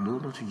melhor jogador,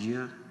 no outro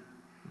dia,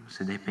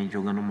 você de repente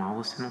jogando mal,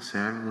 você não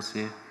serve,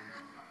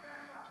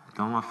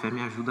 Então a fé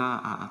me ajuda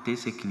a ter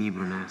esse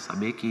equilíbrio, né?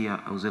 Saber que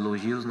os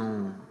elogios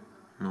não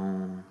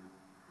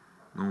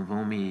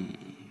vão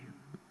me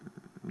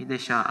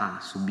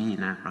deixar subir,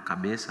 né, para a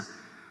cabeça,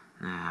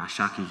 né?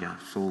 Achar que já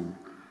sou,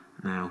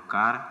 né, o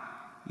cara.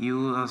 E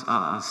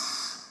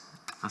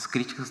as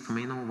críticas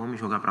também não vão me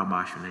jogar para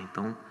baixo, né?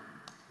 Então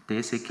ter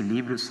esse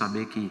equilíbrio,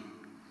 saber que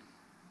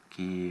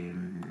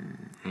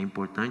é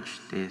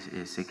importante ter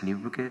esse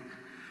equilíbrio, porque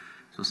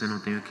se você não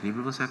tem o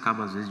equilíbrio, você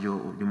acaba às vezes de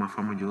uma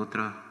forma ou de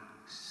outra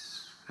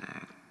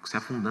se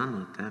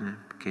afundando até, né?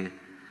 Porque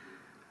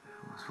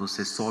se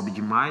você sobe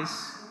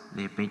demais,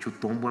 de repente o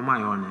tombo é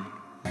maior, né?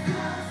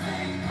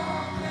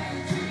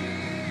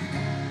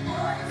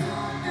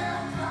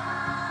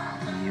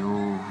 E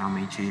eu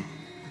realmente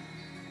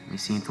me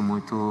sinto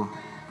muito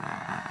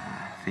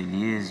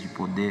feliz de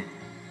poder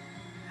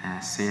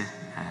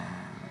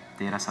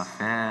ter essa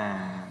fé,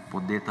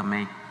 poder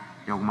também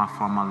de alguma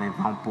forma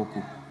levar um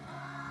pouco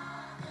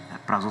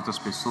para as outras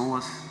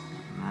pessoas,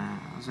 né?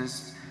 Às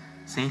vezes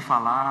sem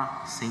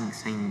falar,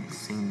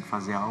 sem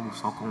fazer algo,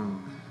 só com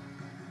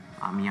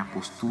a minha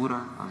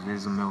postura, às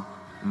vezes o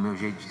meu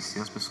jeito de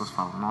ser, as pessoas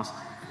falam, nossa,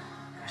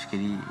 acho que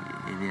ele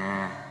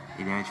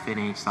é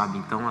diferente, sabe?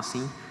 Então,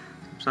 assim,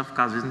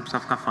 às vezes não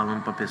precisa ficar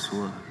falando pra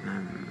pessoa,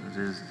 né? Às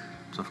vezes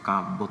não precisa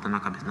ficar botando na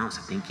cabeça, não,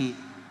 você tem que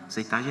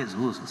aceitar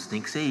Jesus, você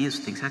tem que ser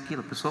isso, tem que ser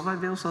aquilo. A pessoa vai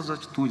ver as suas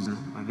atitudes, né?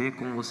 Vai ver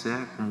como você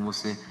é, como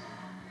você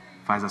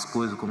faz as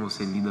coisas, como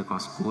você lida com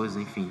as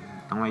coisas, enfim.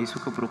 Então é isso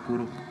que eu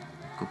procuro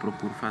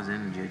fazer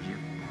no dia a dia.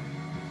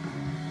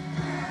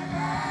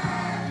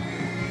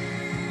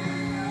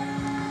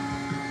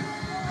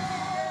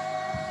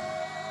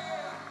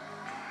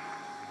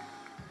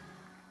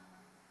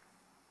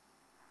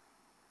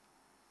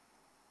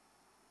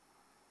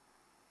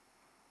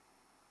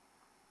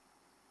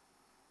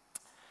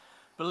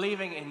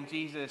 Believing in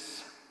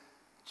Jesus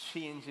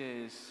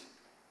changes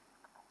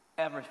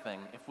everything.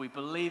 If we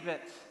believe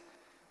it,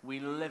 we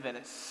live it.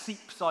 It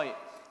seeps out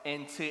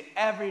into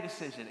every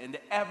decision, into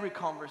every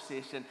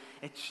conversation.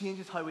 It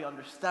changes how we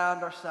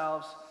understand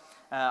ourselves,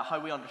 how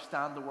we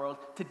understand the world.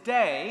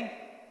 Today,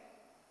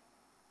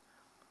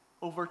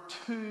 over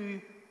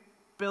 2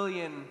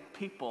 billion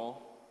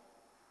people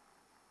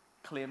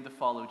claim to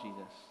follow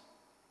Jesus.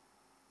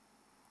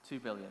 2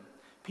 billion.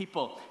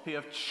 People who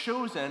have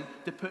chosen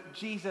to put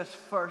Jesus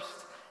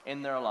first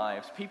in their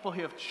lives. People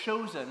who have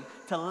chosen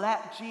to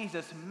let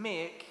Jesus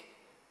make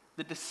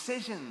the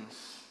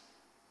decisions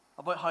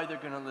about how they're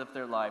going to live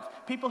their lives.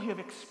 People who have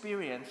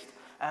experienced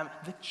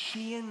the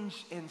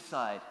change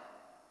inside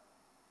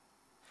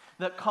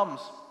that comes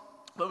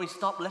when we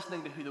stop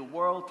listening to who the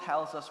world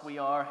tells us we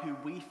are, who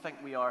we think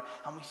we are,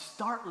 and we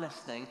start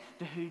listening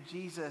to who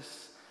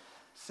Jesus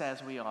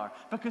says we are.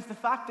 Because the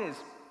fact is,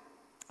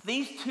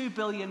 these 2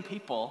 billion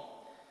people,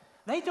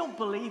 they don't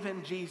believe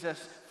in Jesus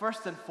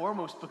first and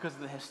foremost because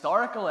of the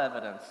historical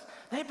evidence.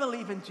 They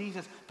believe in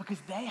Jesus because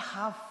they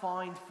have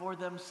found for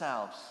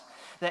themselves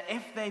that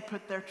if they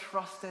put their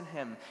trust in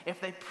him, if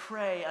they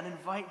pray and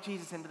invite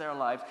Jesus into their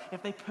lives,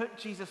 if they put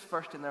Jesus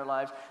first in their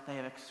lives, they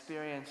have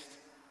experienced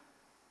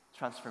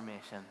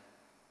transformation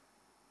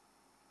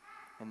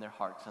in their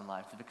hearts and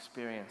lives. They've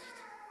experienced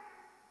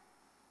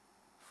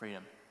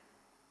freedom.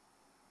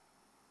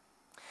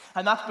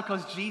 And that's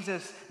because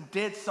Jesus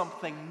did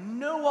something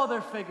no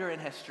other figure in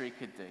history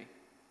could do.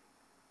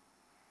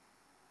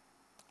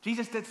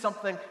 Jesus did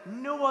something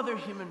no other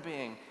human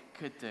being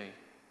could do.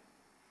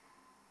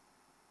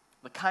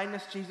 The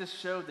kindness Jesus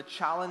showed, the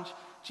challenge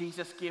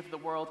Jesus gave the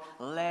world,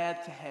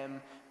 led to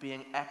him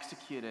being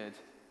executed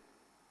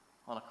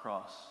on a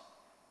cross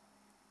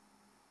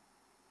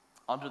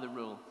under the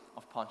rule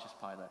of Pontius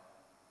Pilate.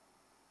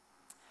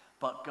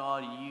 But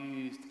God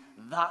used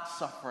that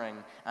suffering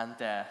and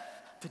death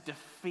to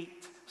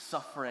defeat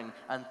suffering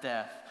and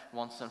death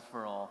once and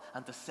for all,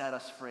 and to set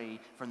us free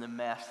from the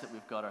mess that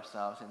we've got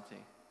ourselves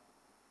into.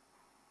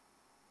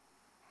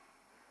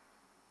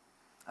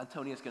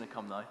 Antonia's going to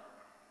come now.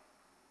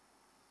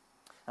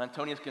 And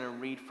Antonia's going to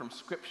read from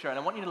Scripture, and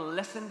I want you to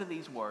listen to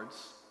these words.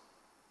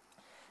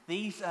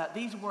 These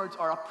words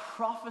are a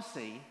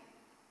prophecy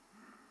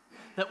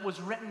that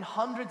was written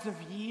hundreds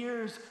of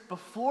years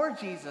before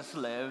Jesus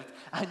lived,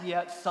 and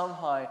yet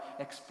somehow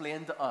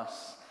explained to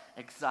us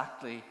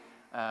exactly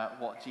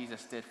what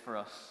Jesus did for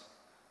us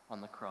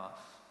on the cross.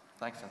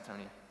 Thanks,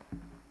 Antonia.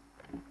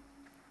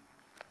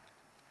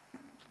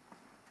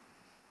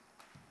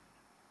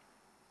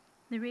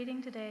 The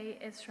reading today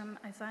is from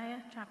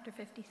Isaiah chapter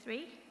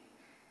 53.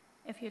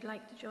 If you'd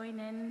like to join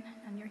in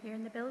and you're here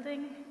in the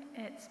building,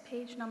 it's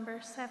page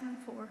number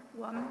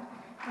 741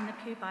 in the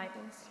Pew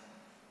Bibles.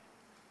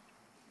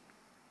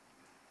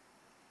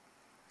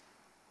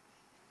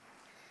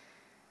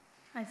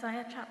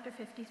 Isaiah chapter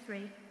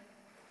 53.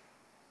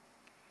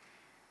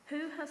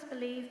 Who has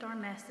believed our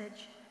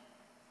message,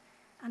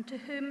 and to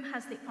whom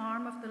has the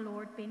arm of the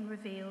Lord been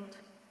revealed?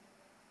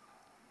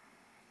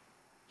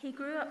 He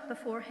grew up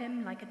before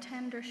him like a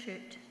tender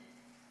shoot,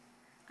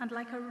 and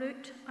like a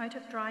root out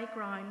of dry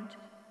ground.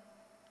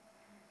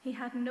 He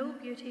had no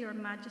beauty or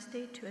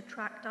majesty to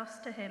attract us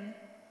to him,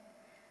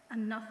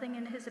 and nothing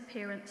in his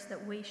appearance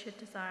that we should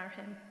desire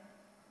him.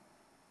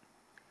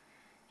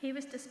 He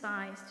was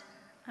despised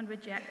and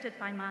rejected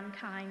by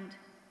mankind,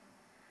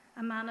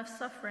 a man of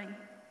suffering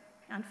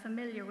and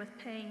familiar with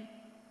pain.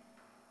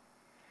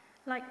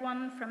 Like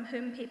one from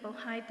whom people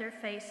hide their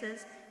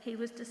faces, he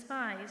was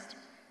despised,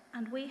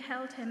 and we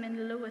held him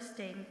in low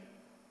esteem.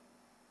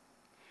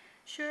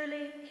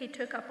 Surely he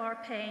took up our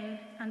pain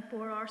and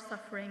bore our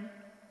suffering,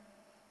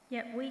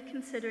 yet we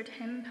considered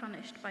him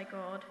punished by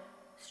God,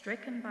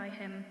 stricken by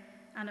him,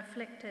 and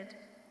afflicted.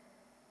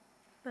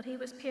 But he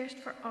was pierced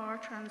for our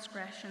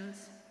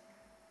transgressions.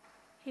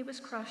 He was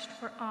crushed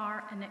for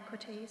our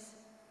iniquities.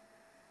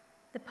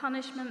 The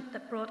punishment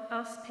that brought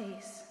us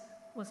peace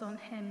was on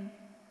him,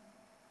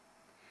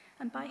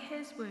 and by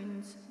his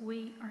wounds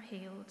we are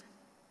healed.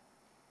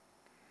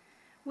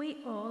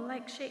 We all,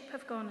 like sheep,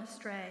 have gone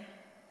astray.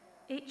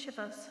 Each of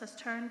us has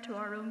turned to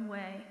our own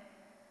way,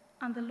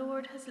 and the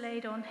Lord has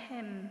laid on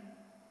him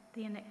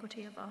the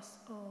iniquity of us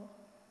all.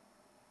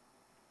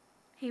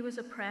 He was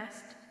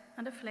oppressed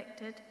and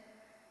afflicted,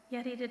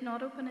 yet he did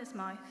not open his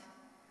mouth.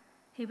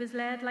 He was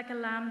led like a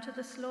lamb to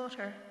the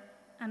slaughter,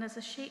 and as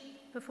a sheep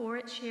before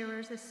its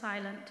shearers is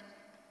silent,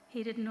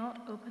 he did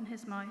not open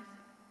his mouth.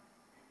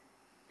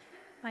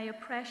 By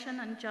oppression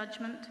and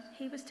judgment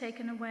he was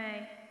taken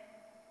away.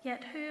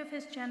 Yet who of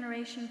his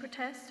generation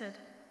protested?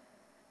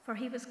 For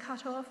he was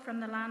cut off from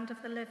the land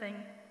of the living.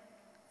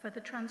 For the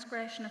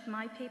transgression of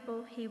my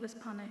people he was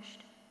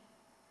punished.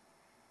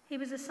 He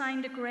was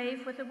assigned a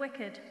grave with the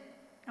wicked,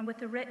 and with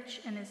the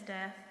rich in his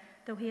death,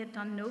 though he had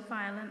done no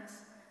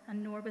violence,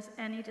 and nor was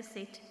any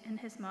deceit in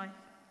his mouth.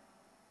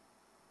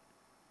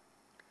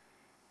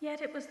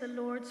 Yet it was the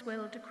Lord's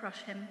will to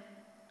crush him,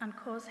 and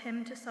cause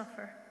him to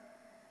suffer.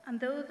 And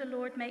though the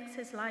Lord makes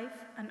his life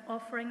an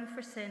offering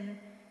for sin,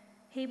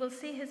 he will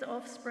see his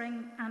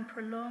offspring and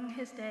prolong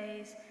his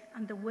days,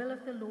 and the will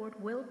of the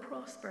Lord will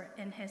prosper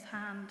in his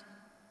hand.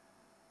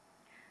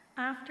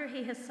 After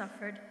he has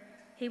suffered,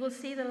 he will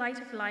see the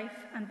light of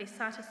life and be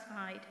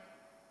satisfied.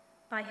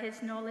 By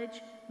his knowledge,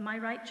 my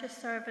righteous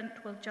servant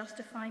will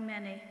justify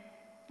many,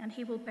 and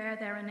he will bear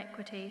their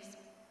iniquities.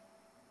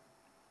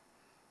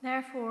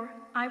 Therefore,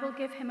 I will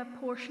give him a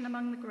portion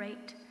among the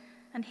great,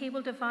 and he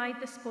will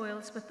divide the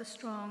spoils with the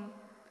strong,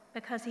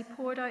 because he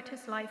poured out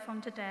his life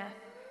unto death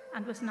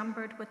and was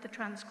numbered with the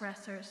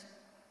transgressors.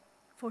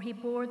 For he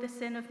bore the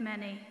sin of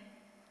many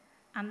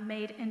and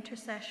made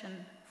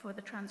intercession for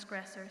the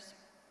transgressors.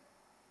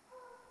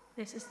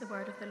 This is the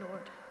word of the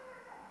Lord.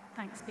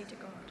 Thanks be to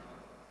God.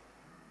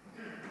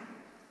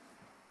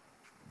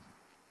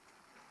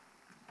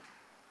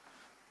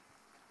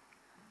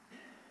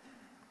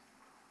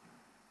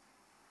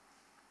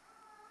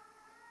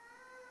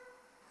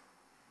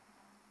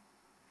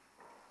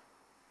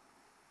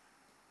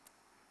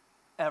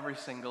 Every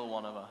single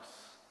one of us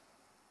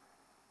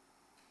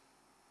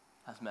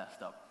has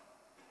messed up.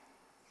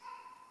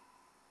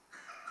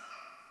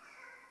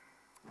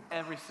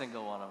 Every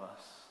single one of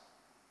us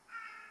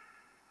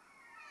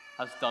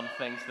has done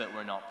things that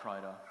we're not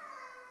proud of.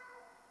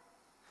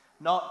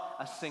 Not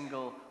a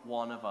single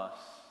one of us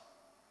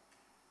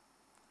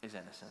is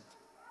innocent.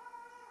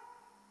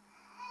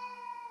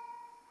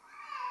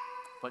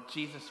 But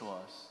Jesus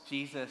was.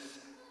 Jesus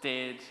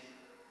did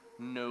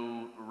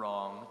no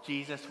wrong.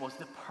 Jesus was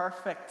the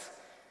perfect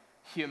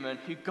human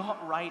who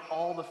got right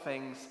all the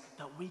things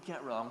that we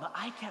get wrong, that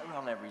I get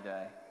wrong every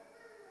day.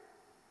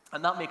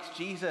 And that makes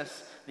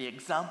Jesus the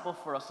example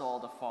for us all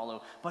to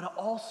follow. But it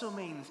also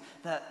means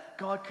that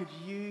God could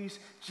use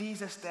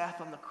Jesus' death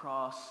on the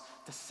cross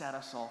to set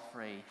us all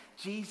free.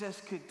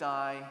 Jesus could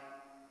die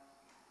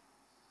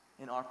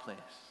in our place,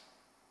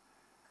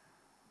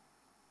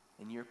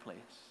 in your place,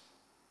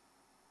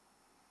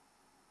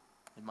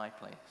 in my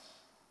place,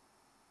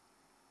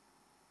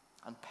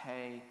 and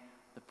pay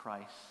the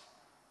price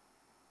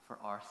for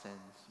our sins,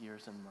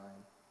 yours and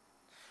mine.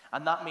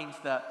 And that means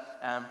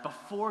that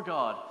before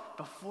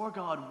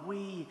God,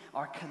 we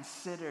are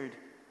considered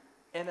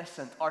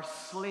innocent. Our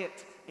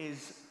slate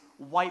is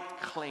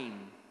wiped clean.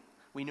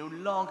 We no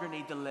longer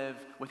need to live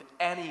with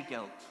any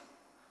guilt.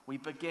 We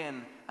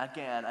begin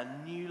again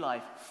a new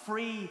life,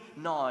 free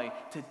now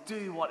to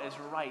do what is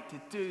right,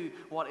 to do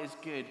what is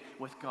good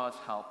with God's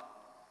help.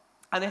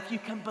 And if you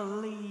can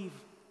believe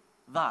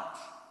that,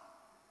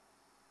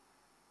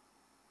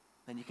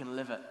 then you can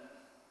live it.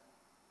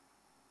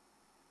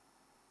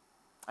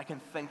 I can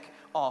think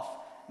of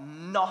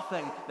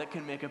nothing that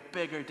can make a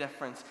bigger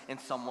difference in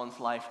someone's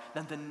life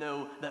than to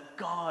know that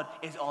God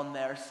is on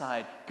their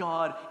side.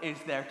 God is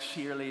their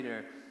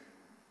cheerleader.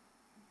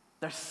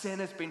 Their sin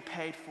has been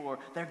paid for.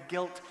 Their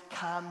guilt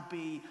can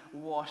be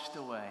washed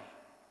away.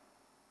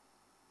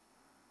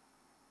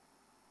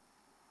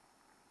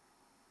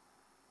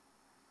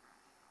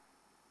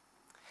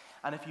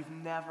 And if you've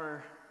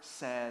never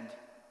said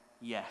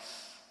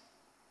yes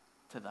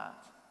to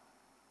that,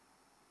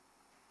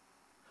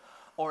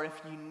 or if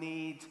you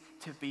need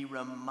to be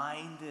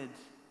reminded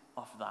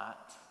of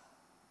that,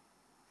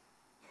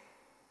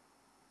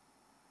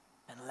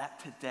 then let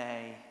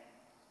today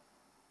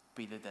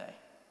be the day.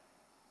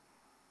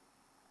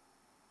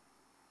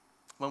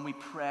 When we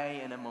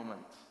pray in a moment,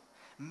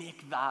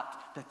 make that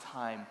the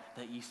time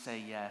that you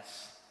say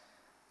yes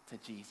to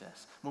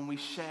Jesus. When we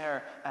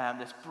share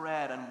this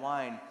bread and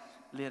wine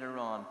later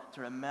on to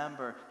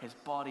remember his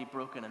body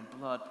broken and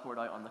blood poured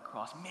out on the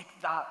cross, make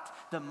that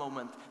the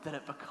moment that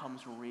it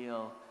becomes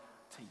real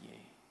to you.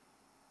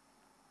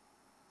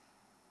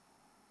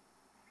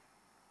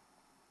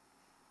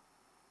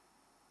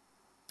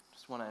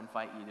 Just want to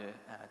invite you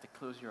to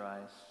close your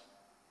eyes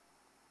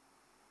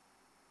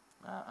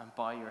and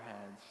bow your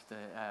heads, to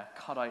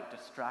cut out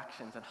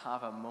distractions and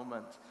have a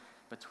moment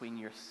between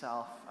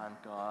yourself and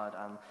God.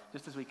 And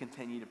just as we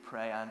continue to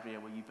pray, Andrea,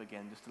 will you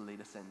begin just to lead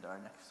us into our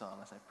next song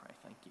as I pray?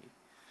 Thank you.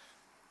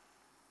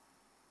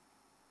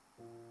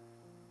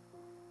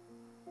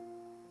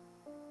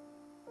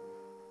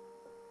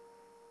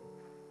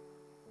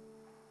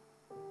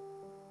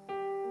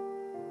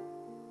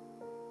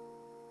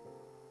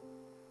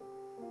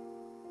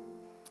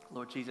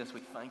 Lord Jesus, we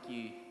thank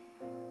you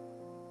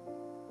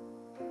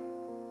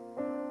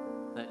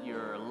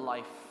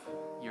life,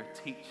 your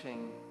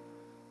teaching,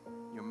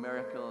 your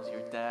miracles,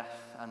 your death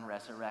and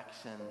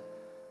resurrection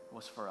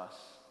was for us.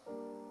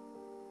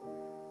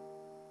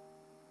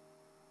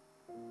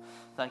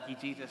 Thank you,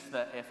 Jesus,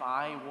 that if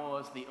I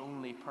was the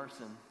only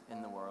person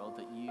in the world,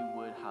 that you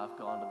would have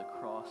gone to the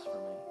cross for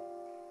me.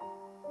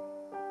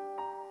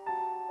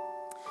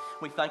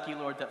 We thank you,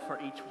 Lord, that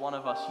for each one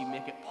of us, you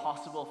make it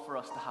possible for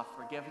us to have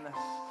forgiveness,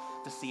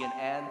 to see an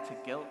end to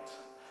guilt,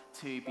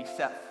 to be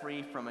set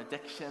free from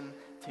addiction,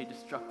 to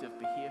destructive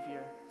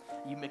behavior.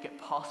 You make it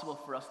possible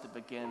for us to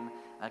begin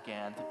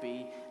again, to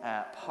be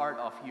part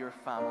of your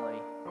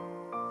family,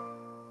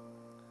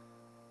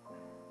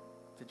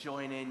 to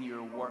join in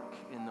your work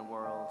in the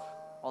world.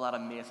 All that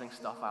amazing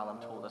stuff Alan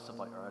told us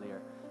about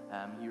earlier.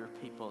 Your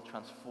people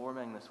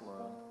transforming this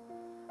world.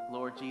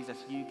 Lord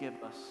Jesus, you give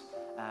us,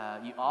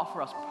 you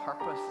offer us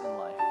purpose in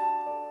life.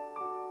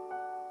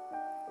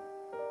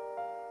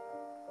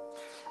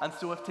 And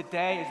so if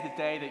today is the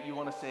day that you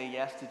want to say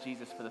yes to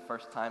Jesus for the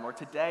first time, or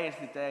today is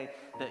the day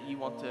that you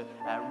want to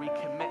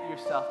recommit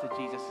yourself to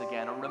Jesus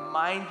again, or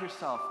remind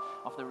yourself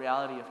of the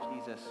reality of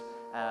Jesus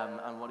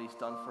and what he's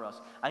done for us,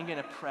 I'm going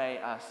to pray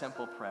a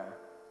simple prayer.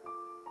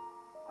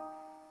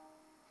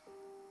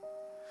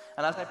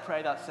 And as I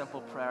pray that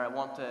simple prayer, I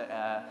want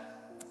to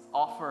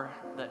offer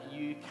that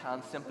you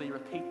can simply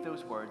repeat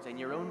those words in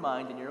your own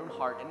mind, in your own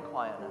heart, in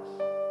quietness,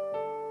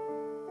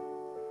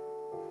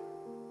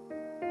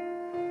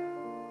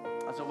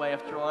 as a way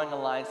of drawing a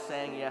line,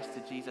 saying yes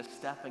to Jesus,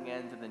 stepping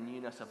into the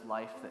newness of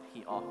life that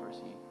he offers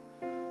you.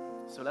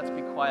 So let's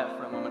be quiet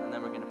for a moment, and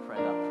then we're going to pray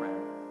that prayer.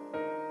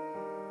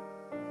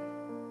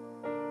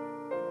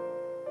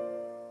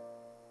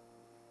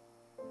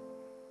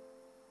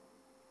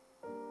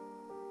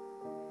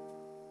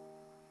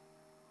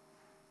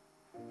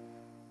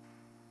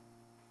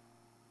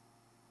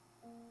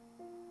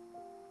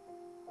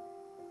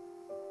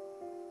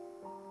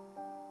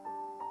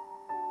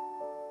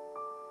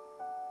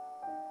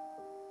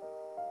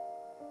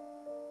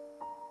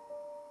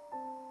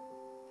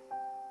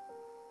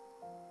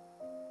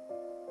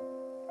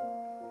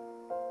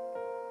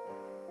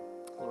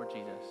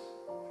 Jesus,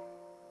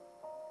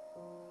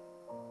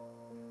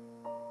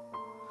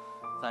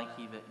 thank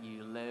you that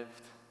you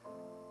lived,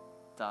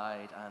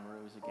 died, and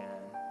rose again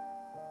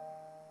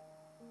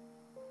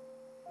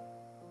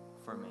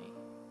for me.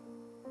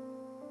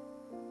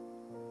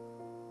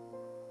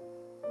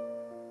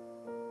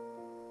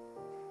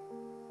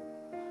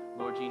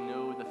 Lord, you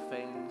know the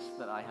things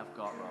that I have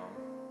got wrong,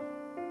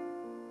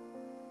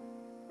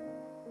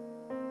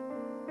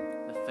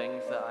 the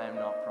things that I am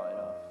not proud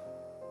of,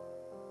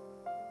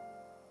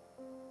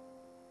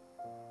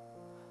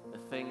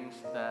 things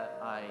that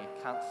I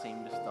can't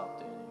seem to stop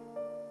doing.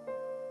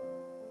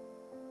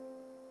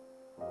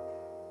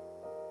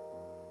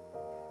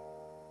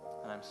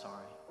 And I'm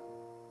sorry.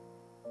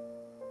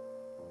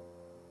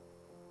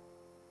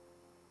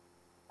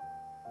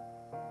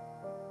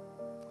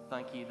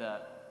 Thank you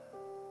that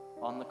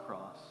on the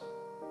cross,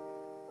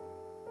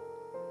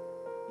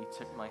 you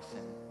took my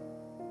sin.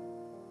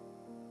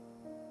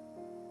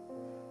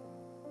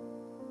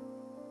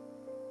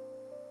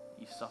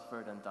 You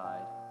suffered and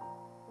died,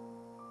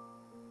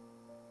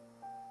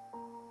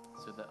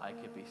 so that I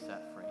could be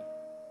set free.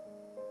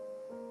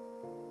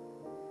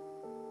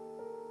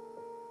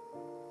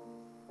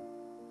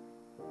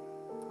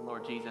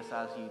 Lord Jesus,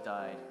 as you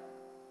died,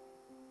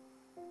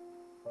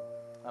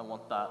 I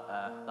want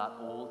that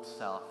old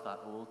self, that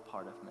old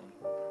part of me,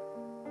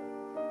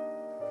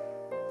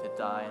 to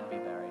die and be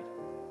buried.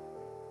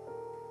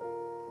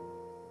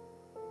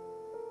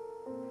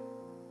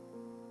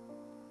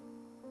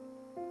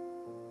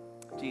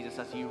 Jesus,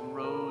 as you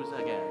rose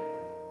again,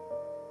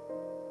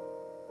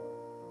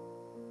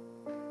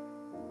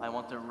 I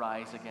want to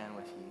rise again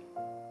with you.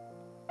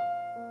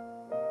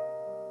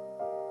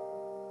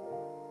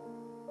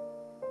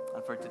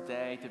 And for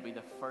today to be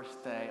the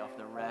first day of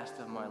the rest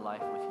of my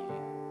life with you.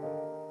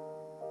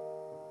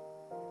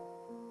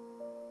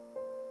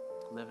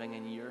 Living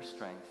in your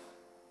strength.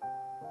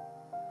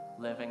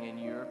 Living in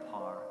your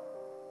power.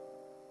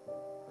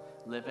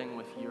 Living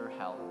with your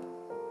help.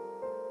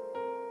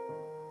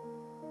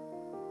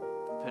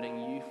 Putting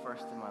you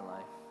first in my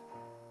life.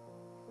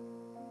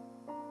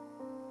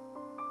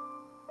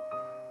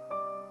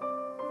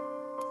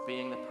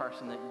 Being the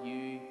person that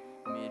you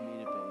made me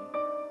to be.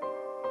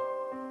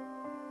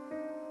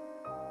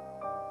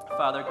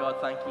 Father God,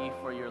 thank you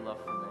for your love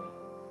for me.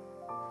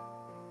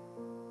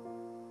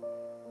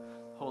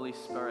 Holy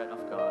Spirit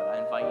of God, I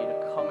invite you to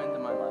come into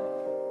my life.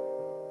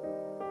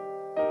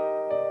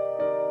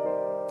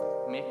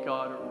 Make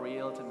God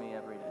real to me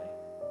every day.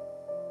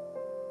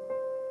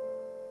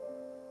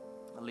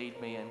 Lead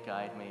me and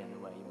guide me in the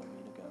way you want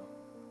me to go.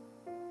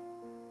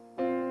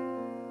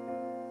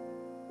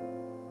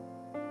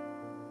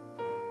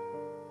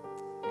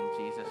 In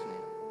Jesus'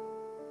 name.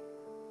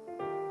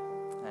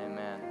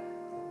 Amen.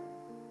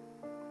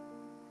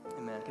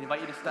 Amen. Can I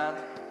invite you to stand?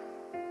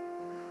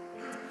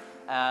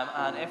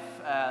 And if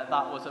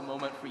that was a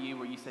moment for you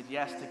where you said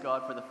yes to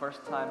God for the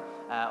first time,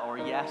 or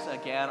yes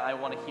again, I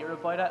want to hear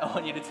about it, I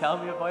want you to tell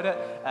me about it,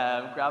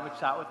 grab a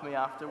chat with me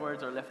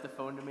afterwards or lift the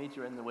phone to me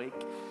during the week.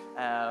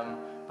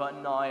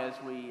 But now as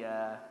we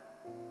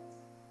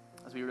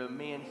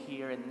remain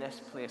here in this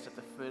place at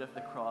the foot of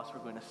the cross, we're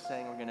going to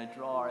sing, we're going to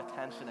draw our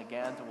attention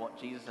again to what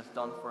Jesus has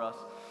done for us,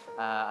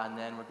 and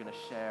then we're going to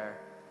share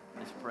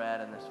this bread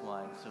and this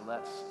wine. So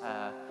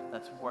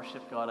let's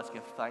worship God, let's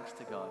give thanks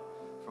to God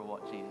for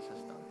what Jesus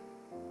has done.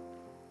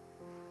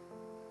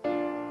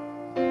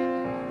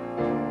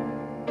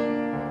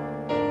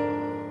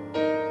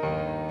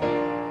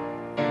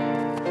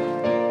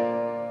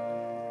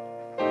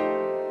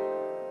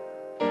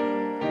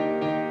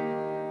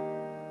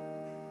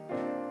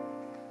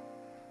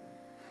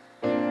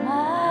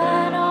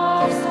 Man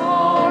of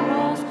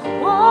sorrows,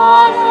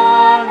 what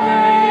a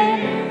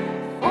name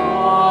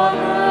for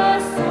the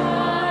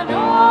Son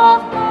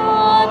of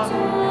God to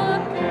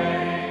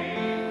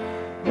pay.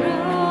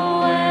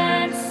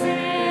 Ruined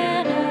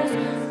sinners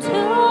to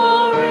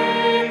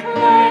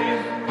reclaim.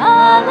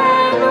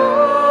 Hallelujah,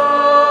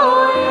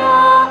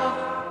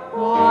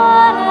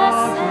 what a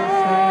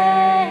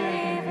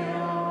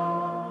Savior.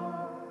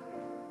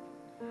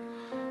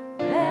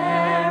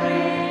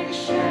 Bearing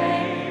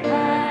shame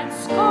and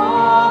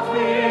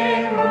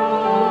scoffing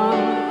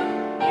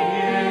rude,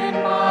 in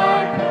my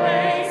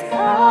place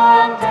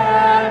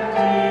condemned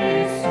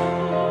he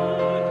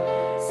stood,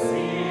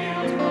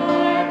 sealed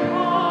my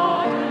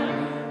pardon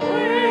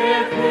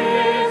with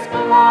his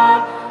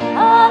blood.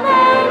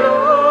 Hallelujah,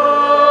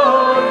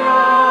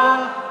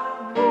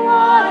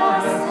 what a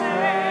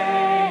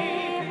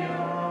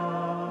Savior.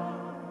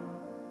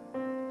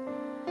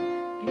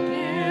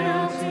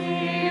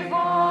 Guilty,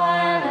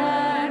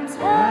 violent,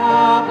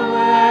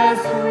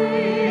 helpless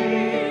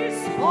we,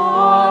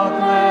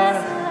 spotless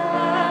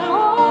Lamb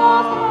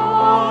of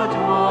God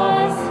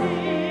was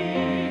he.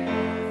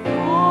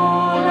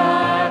 Full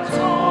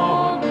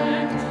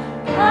atonement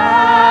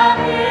can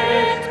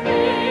it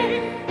be?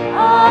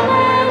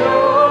 Hallelujah,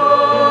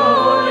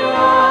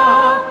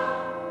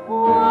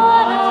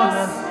 what a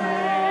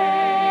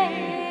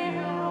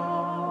Savior.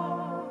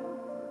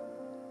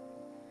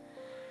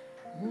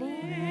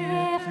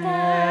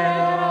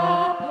 Lifted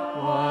up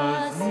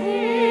was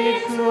he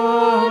to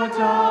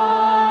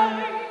die.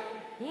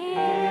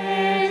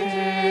 It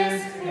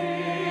is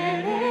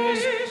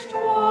finished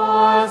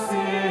was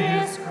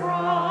his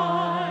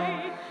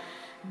cry.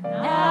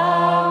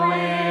 Now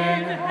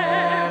in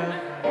heaven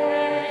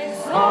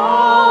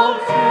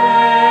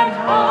exalted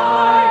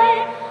high.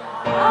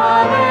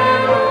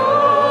 Hallelujah,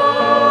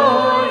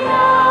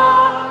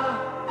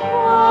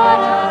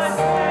 what a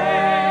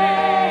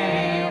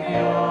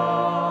Savior.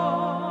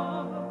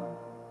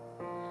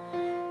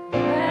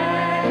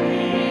 When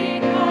he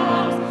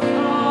comes,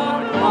 our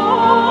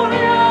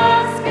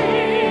glorious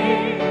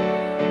King,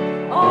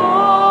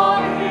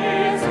 all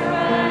his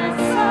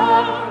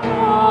ransom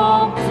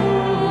home to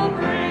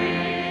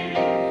bring,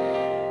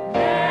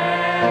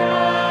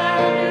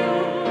 then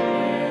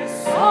anew his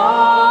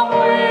song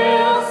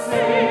will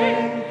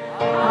sing.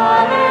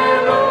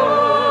 Hallelujah,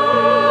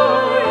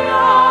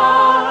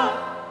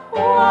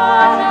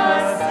 what a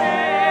Savior.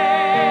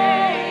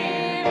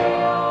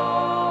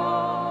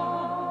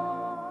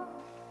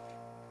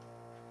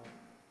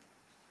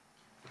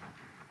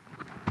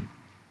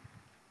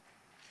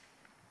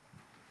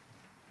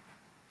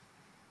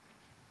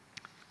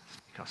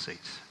 Take our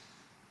seats.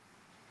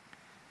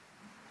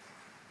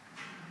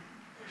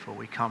 Before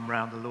we come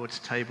round the Lord's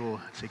table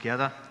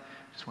together,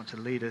 I just want to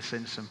lead us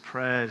in some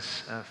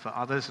prayers for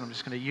others. And I'm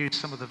just going to use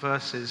some of the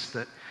verses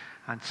that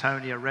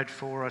Antonia read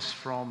for us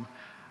from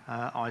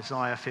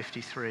Isaiah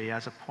 53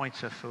 as a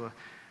pointer for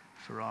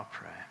our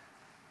prayer.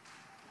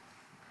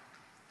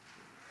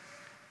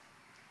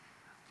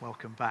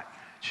 Welcome back,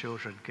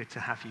 children. Good to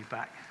have you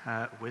back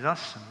with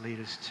us, and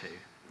leaders too.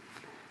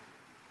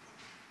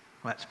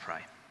 Let's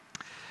pray.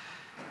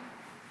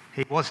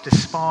 He was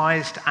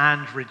despised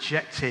and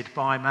rejected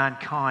by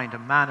mankind, a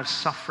man of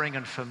suffering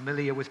and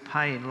familiar with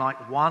pain,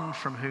 like one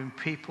from whom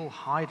people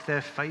hide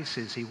their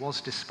faces. He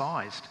was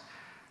despised,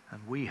 and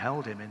we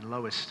held him in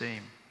low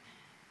esteem.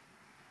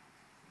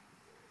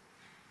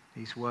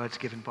 These words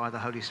given by the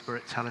Holy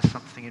Spirit tell us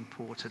something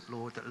important,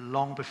 Lord, that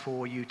long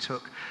before you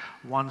took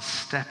one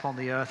step on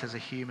the earth as a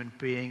human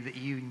being, that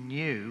you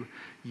knew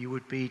you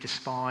would be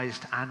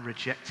despised and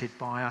rejected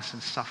by us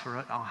and suffer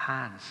at our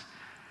hands.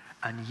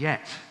 And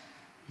yet,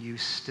 you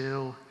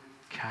still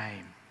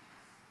came.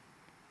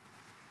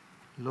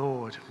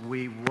 Lord,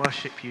 we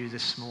worship you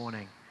this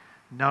morning,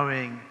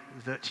 knowing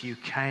that you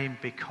came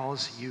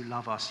because you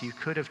love us. You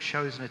could have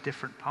chosen a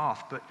different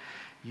path, but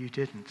you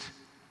didn't.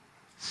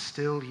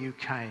 Still you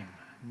came,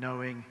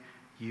 knowing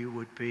you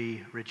would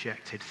be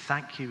rejected.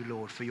 Thank you,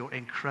 Lord, for your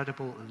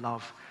incredible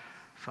love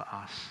for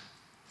us.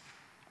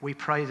 We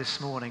pray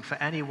this morning for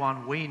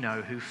anyone we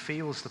know who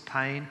feels the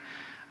pain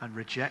and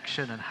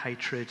rejection and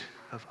hatred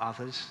of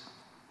others,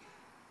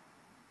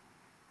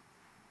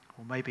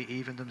 or maybe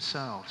even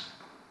themselves.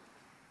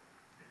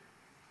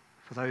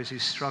 for those who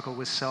struggle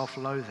with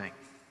self-loathing,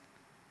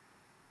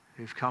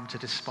 who've come to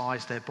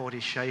despise their body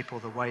shape or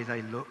the way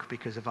they look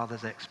because of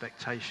others'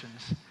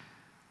 expectations.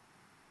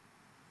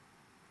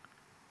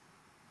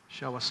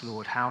 Show us,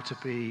 Lord, how to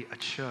be a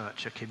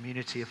church, a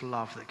community of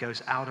love that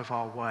goes out of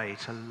our way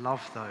to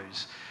love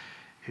those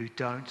who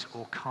don't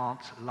or can't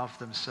love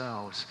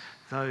themselves,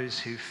 those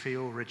who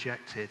feel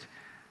rejected,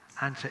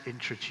 and to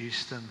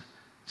introduce them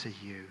to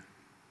you.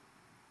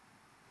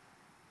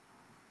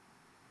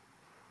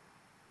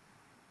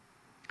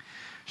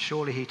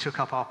 Surely he took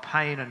up our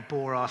pain and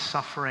bore our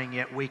suffering,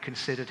 yet we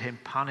considered him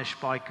punished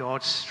by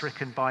God,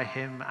 stricken by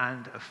him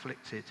and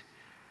afflicted.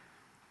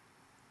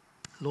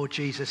 Lord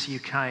Jesus, you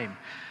came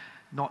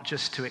not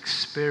just to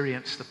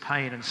experience the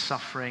pain and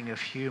suffering of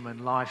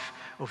human life,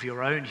 of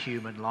your own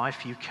human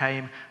life. You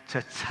came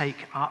to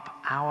take up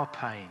our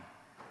pain,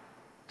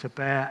 to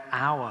bear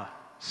our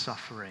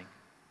suffering.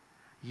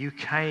 You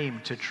came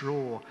to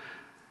draw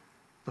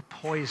the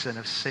poison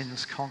of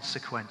sin's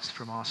consequence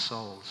from our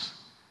souls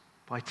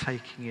by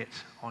taking it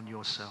on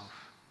yourself.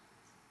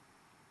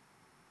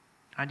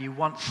 And you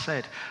once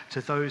said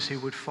to those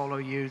who would follow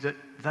you that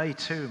they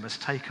too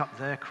must take up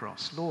their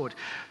cross. Lord,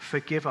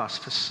 forgive us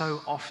for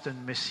so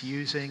often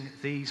misusing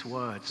these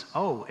words.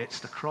 Oh,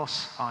 it's the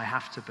cross I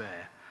have to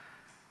bear,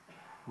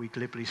 we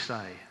glibly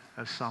say,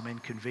 of some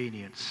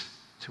inconvenience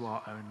to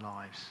our own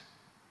lives.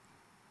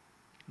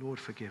 Lord,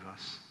 forgive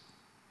us.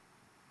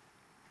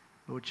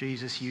 Lord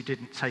Jesus, you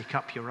didn't take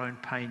up your own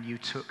pain, you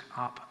took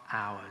up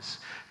ours.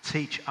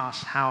 Teach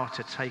us how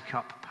to take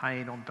up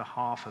pain on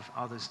behalf of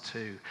others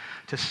too,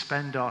 to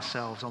spend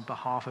ourselves on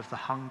behalf of the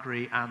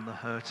hungry and the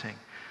hurting,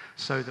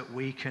 so that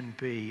we can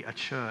be a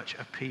church,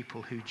 a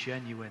people who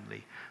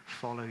genuinely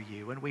follow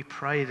you. And we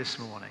pray this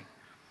morning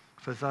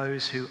for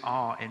those who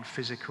are in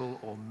physical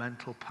or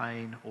mental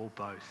pain or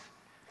both,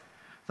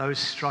 those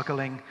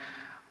struggling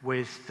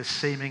with the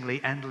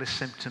seemingly endless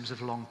symptoms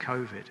of long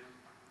COVID,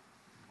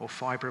 or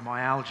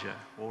fibromyalgia,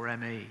 or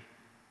ME,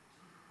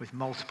 with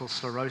multiple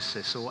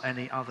sclerosis or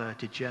any other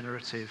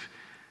degenerative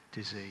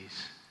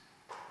disease.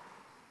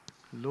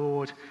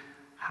 Lord,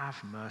 have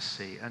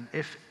mercy. And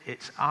if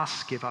it's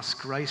us, give us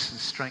grace and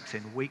strength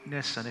in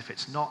weakness. And if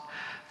it's not,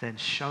 then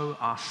show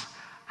us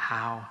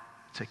how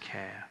to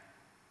care,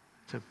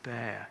 to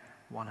bear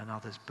one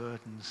another's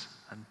burdens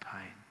and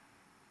pain.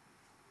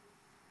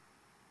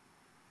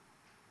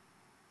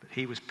 But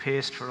he was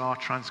pierced for our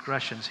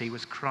transgressions. He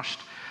was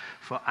crushed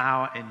for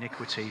our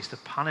iniquities. The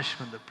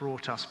punishment that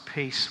brought us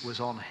peace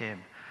was on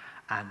him,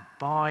 and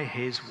by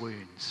his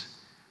wounds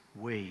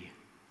we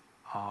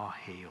are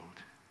healed.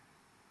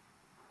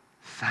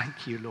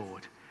 Thank you,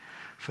 Lord,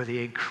 for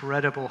the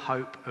incredible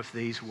hope of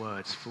these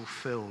words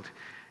fulfilled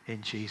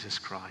in Jesus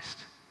Christ.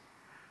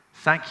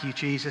 Thank you,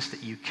 Jesus,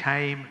 that you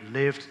came,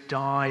 lived,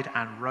 died,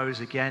 and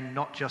rose again,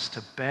 not just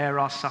to bear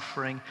our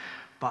suffering,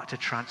 but to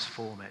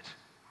transform it.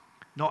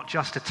 Not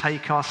just to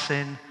take our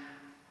sin,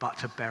 but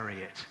to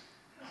bury it.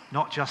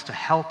 Not just to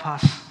help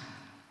us,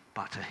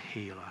 but to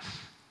heal us.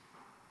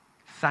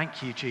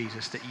 Thank you,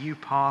 Jesus, that you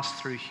passed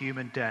through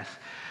human death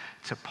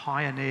to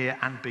pioneer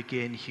and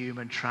begin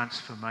human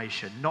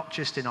transformation, not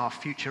just in our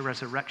future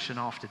resurrection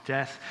after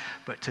death,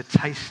 but to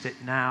taste it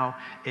now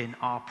in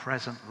our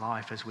present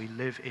life as we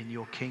live in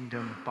your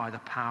kingdom by the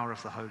power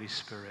of the Holy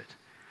Spirit.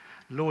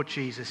 Lord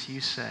Jesus,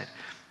 you said,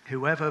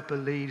 whoever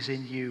believes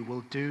in you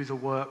will do the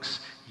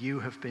works you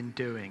have been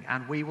doing,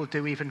 and we will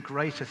do even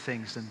greater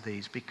things than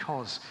these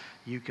because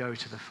you go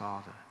to the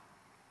Father.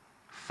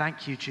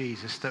 Thank you,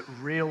 Jesus, that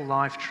real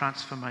life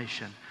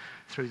transformation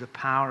through the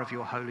power of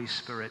your Holy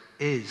Spirit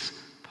is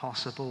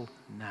possible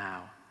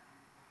now.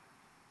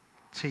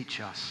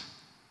 Teach us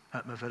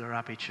at Movilla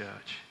Abbey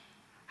Church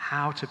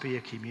how to be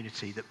a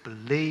community that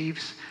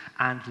believes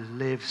and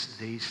lives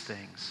these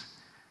things,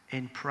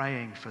 in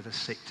praying for the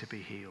sick to be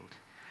healed,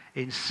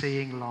 in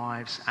seeing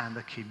lives and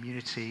the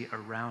community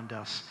around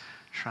us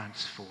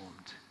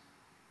transformed.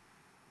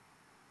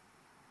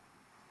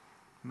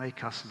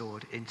 Make us,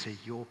 Lord, into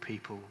your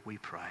people, we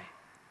pray.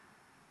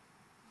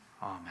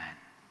 Amen.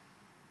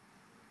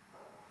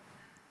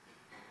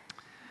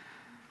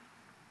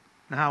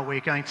 Now we're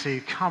going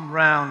to come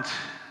round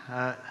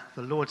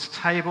the Lord's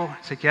table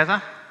together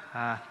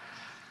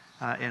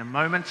in a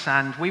moment,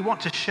 and we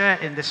want to share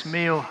in this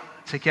meal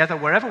together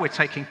wherever we're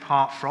taking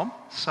part from.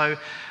 So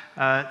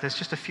there's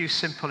just a few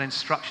simple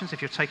instructions.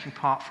 If you're taking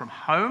part from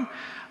home,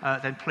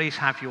 then please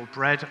have your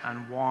bread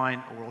and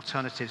wine or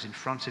alternatives in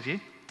front of you.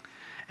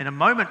 In a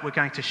moment, we're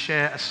going to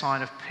share a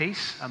sign of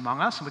peace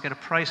among us, and we're going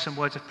to pray some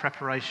words of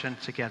preparation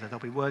together. There'll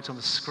be words on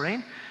the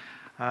screen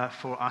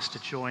for us to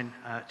join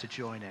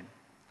in.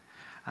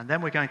 And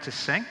then we're going to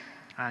sing.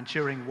 And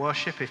during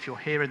worship, if you're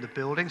here in the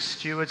building,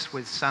 stewards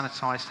with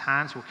sanitized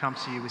hands will come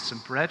to you with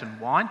some bread and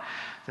wine.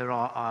 There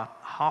are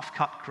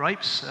half-cut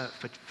grapes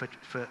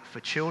for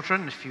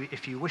children.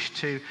 If you wish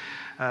to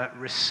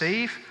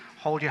receive,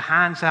 hold your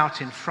hands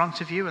out in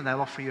front of you, and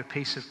they'll offer you a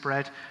piece of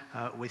bread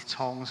with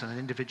tongs and an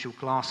individual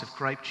glass of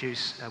grape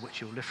juice,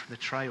 which you'll lift from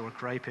the tray, or a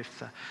grape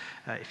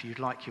if you'd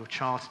like your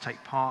child to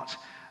take part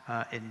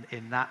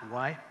in that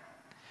way.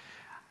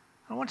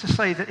 I want to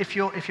say that if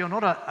you're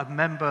not a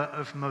member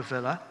of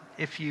Movilla,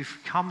 if you've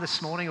come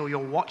this morning or you're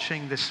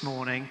watching this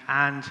morning,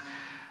 and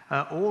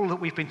all that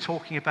we've been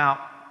talking about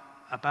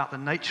the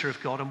nature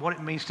of God and what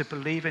it means to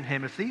believe in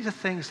him, if these are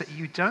things that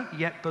you don't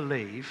yet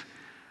believe,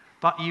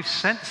 but you've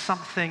sensed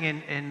something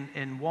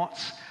in what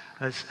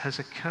has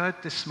occurred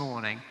this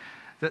morning,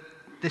 that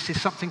this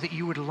is something that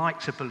you would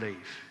like to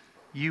believe,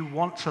 you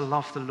want to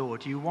love the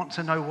Lord, you want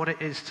to know what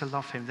it is to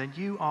love him, then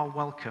you are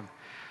welcome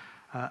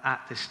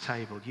at this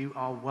table. You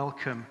are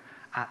welcome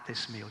at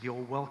this meal. You're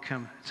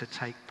welcome to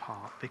take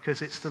part,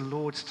 because it's the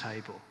Lord's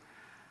table,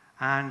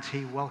 and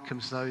he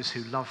welcomes those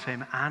who love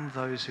him and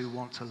those who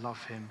want to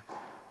love him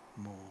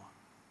more.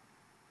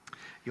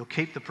 You'll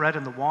keep the bread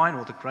and the wine,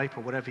 or the grape,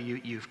 or whatever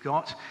you've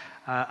got,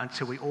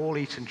 until we all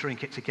eat and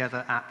drink it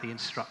together at the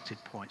instructed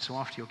point. So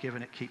after you're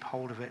given it, keep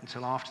hold of it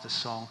until after the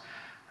song,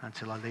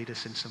 until I lead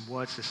us in some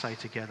words to say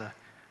together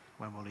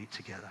when we'll eat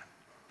together.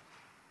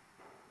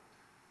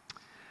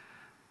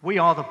 We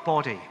are the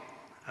body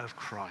of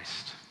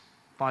Christ.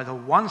 By the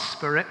one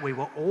Spirit, we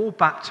were all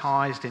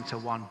baptized into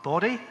one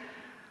body.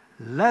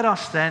 Let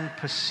us then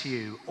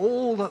pursue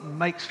all that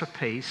makes for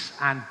peace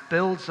and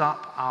builds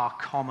up our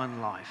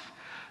common life.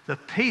 The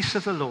peace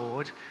of the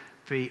Lord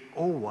be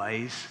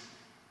always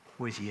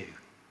with you.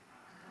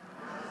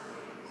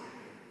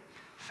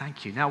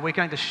 Thank you. Now we're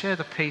going to share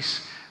the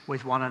peace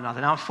with one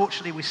another. Now,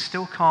 unfortunately, we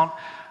still can't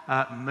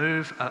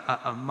move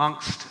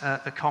amongst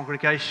the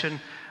congregation.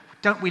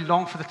 Don't we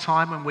long for the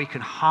time when we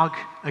can hug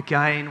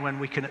again, when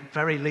we can at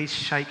very least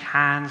shake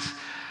hands?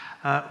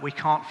 We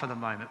can't for the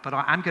moment, but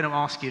I am going to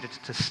ask you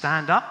to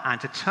stand up and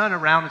to turn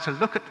around and to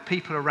look at the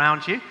people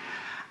around you.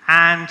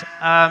 And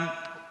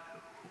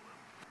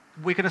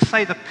we're going to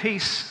say the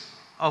peace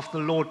of the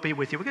Lord be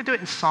with you. We're going to do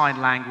it in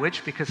sign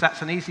language, because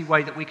that's an easy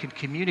way that we can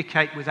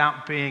communicate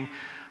without being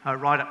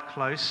right up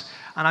close.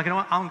 And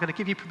I'm going to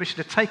give you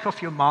permission to take off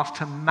your mask,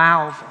 to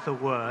mouth the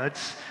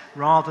words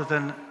rather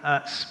than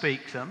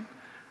speak them.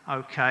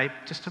 Okay,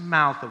 just to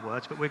mouth the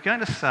words, but we're going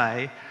to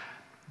say,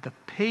 the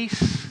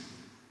peace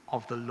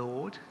of the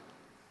Lord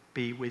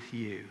be with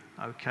you.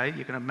 Okay,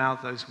 you're going to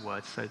mouth those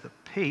words. So the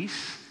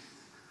peace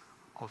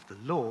of the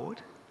Lord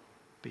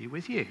be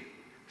with you.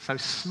 So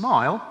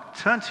smile,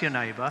 turn to your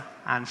neighbor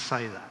and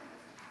say that.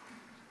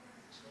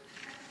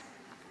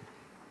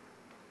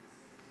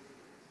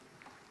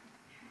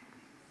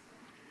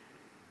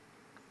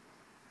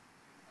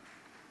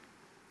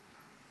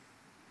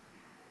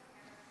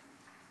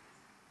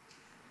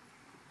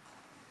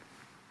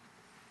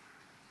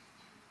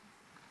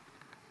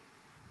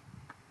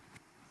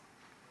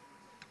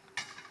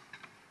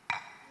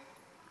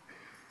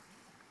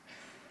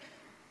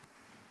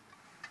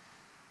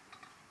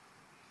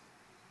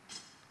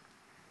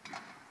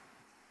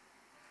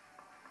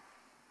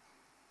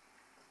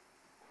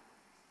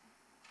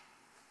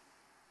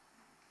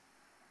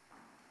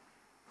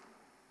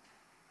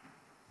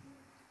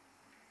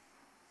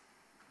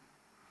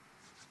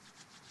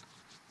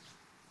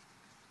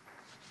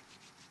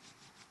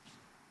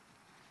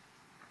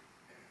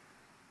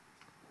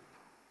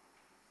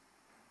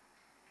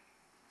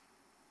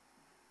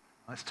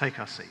 Let's take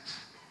our seats.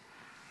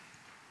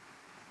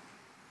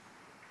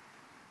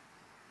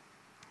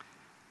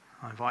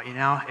 I invite you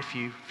now, if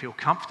you feel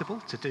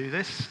comfortable to do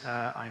this,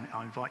 I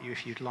invite you,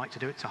 if you'd like to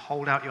do it, to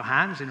hold out your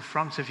hands in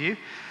front of you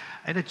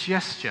in a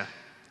gesture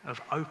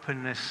of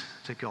openness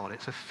to God.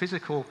 It's a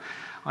physical,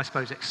 I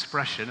suppose,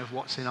 expression of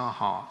what's in our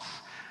hearts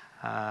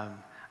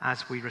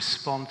as we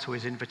respond to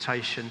his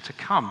invitation to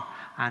come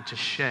and to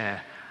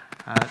share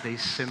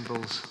these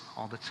symbols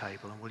on the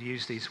table. And we'll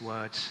use these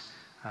words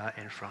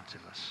in front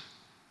of us.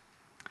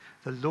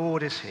 The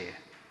Lord is here.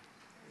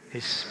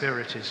 His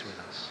Spirit is with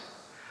us.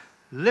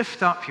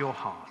 Lift up your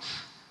hearts.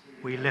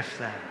 We lift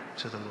them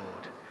to the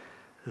Lord.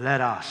 Let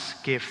us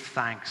give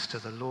thanks to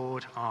the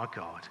Lord our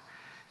God.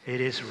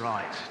 It is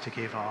right to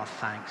give our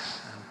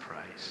thanks and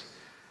praise.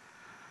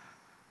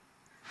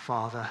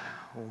 Father,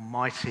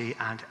 almighty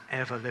and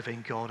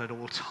ever-living God, at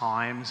all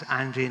times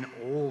and in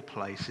all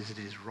places, it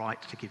is right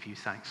to give you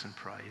thanks and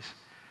praise.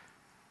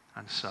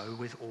 And so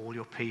with all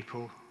your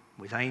people,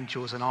 with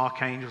angels and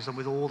archangels, and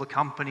with all the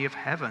company of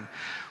heaven,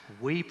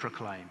 we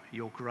proclaim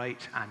your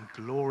great and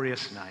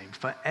glorious name,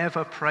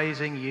 forever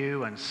praising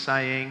you and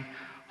saying,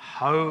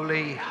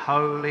 Holy,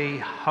 holy,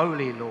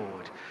 holy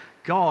Lord,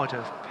 God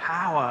of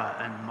power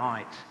and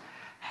might.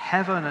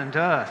 Heaven and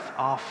earth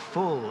are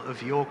full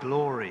of your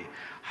glory.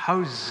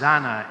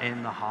 Hosanna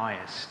in the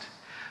highest.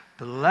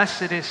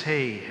 Blessed is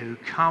he who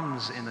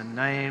comes in the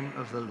name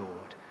of the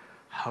Lord.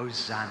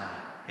 Hosanna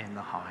in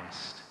the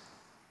highest.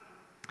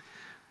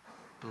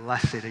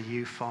 Blessed are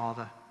you,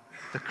 Father,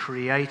 the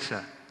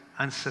creator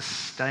and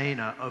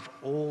sustainer of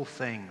all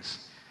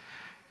things.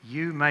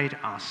 You made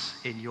us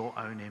in your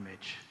own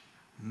image.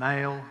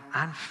 Male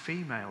and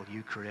female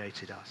you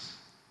created us.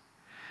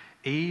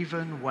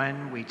 Even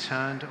when we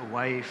turned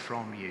away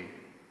from you,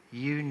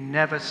 you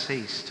never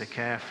ceased to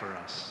care for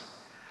us.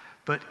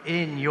 But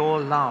in your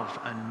love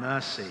and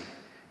mercy,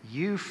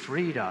 you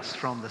freed us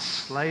from the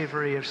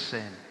slavery of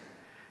sin,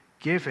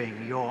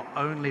 giving your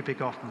only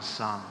begotten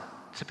Son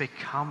to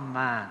become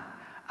man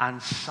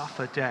and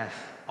suffer death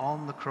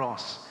on the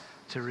cross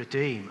to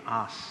redeem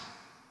us.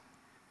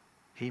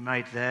 He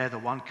made there the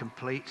one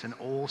complete and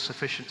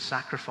all-sufficient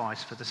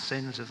sacrifice for the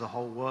sins of the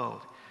whole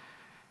world.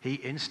 He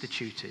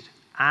instituted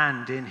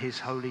and in his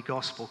holy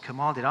gospel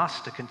commanded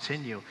us to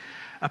continue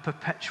a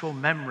perpetual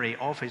memory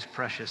of his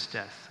precious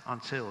death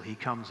until he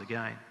comes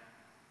again.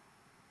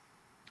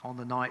 On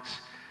the night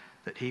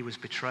that he was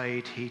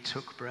betrayed, he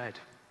took bread.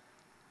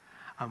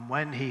 And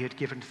when he had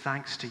given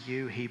thanks to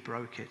you, he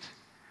broke it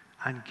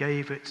and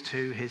gave it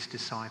to his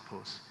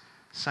disciples,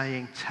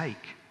 saying,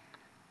 "Take,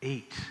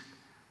 eat.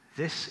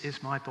 This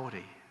is my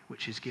body,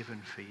 which is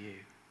given for you.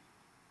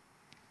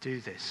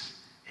 Do this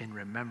in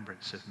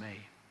remembrance of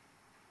me."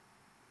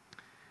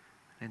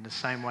 In the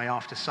same way,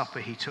 after supper,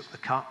 he took the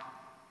cup,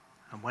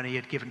 and when he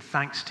had given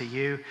thanks to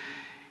you,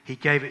 he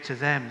gave it to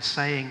them,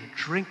 saying,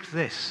 "Drink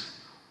this,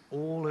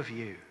 all of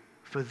you,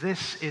 for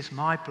this is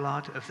my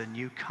blood of the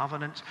new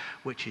covenant,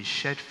 which is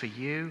shed for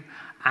you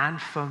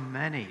and for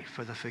many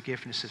for the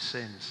forgiveness of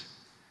sins.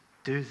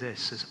 Do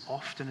this as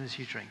often as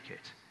you drink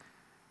it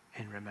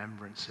in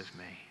remembrance of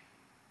me."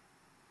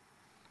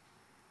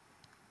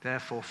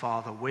 Therefore,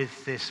 Father,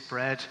 with this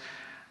bread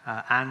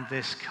and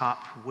this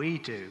cup, we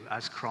do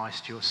as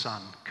Christ your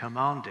Son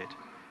commanded.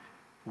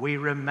 We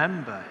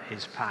remember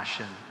his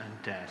passion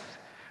and death.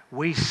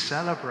 We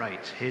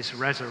celebrate his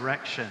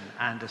resurrection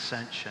and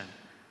ascension,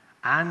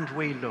 and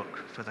we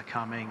look for the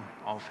coming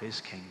of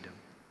his kingdom.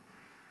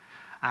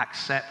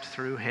 Accept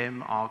through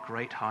him, our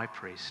great high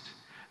priest,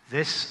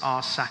 this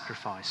our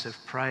sacrifice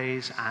of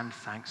praise and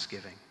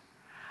thanksgiving.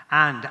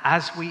 And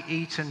as we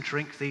eat and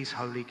drink these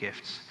holy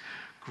gifts,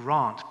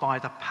 grant by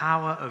the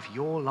power of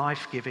your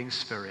life-giving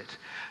Spirit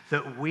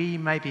that we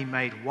may be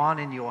made one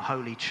in your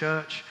holy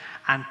church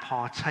and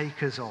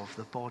partakers of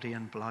the body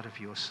and blood of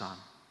your Son,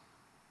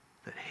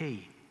 that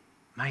he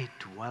may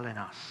dwell in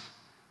us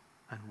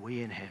and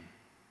we in him,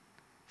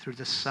 through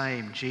the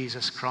same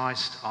Jesus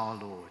Christ our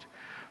Lord,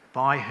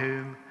 by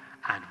whom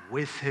and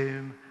with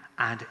whom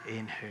and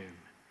in whom,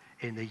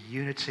 in the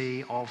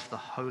unity of the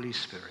Holy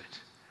Spirit,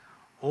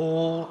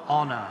 all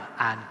honor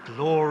and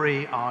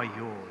glory are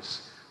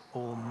yours,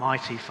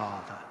 Almighty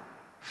Father,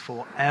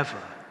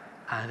 forever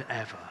and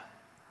ever.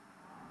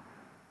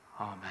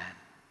 Amen.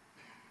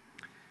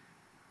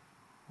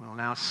 We'll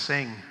now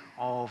sing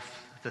of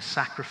the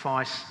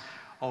sacrifice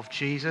of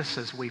Jesus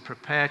as we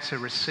prepare to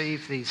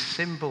receive these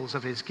symbols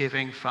of his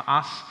giving for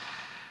us.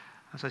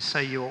 As I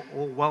say, you're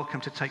all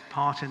welcome to take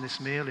part in this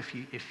meal. If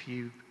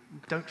you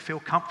don't feel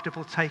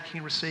comfortable taking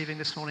and receiving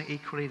this morning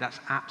equally, that's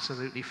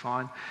absolutely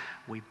fine.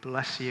 We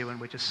bless you and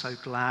we're just so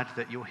glad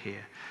that you're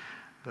here.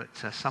 But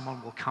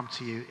someone will come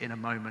to you in a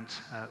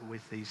moment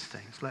with these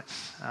things.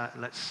 Let's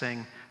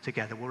sing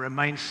together. We'll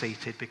remain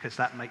seated because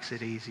that makes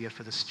it easier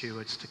for the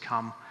stewards to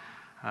come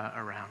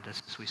around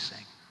us as we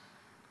sing.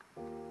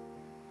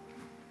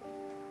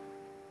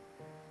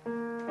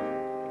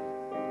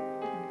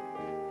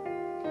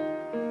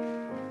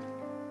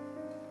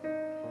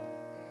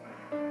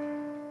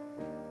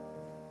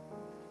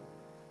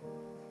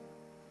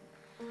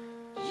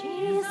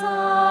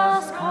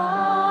 Jesus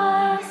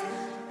Christ,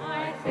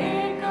 I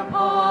think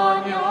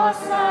upon your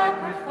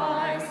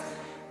sacrifice.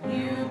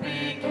 You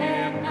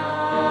became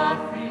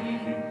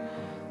nothing,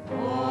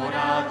 poured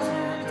out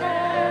to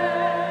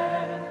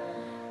death.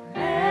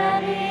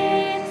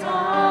 Many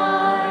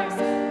times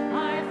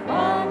I've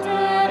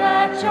wondered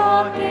at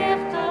your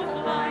gift of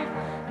life,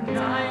 and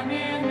I'm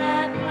in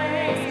that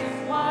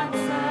place once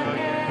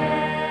again.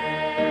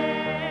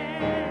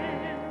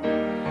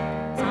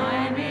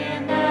 I'm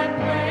in that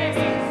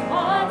place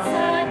once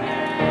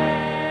again.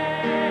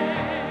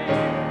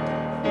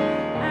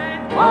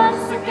 And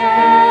once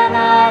again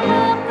I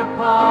look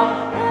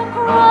upon the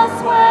cross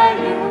where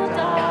you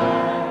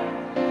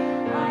died.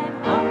 I'm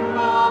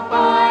humbled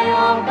by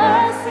your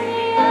mercy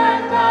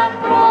and I'm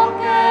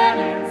broken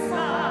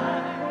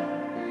inside.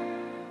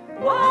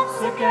 Once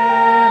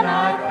again I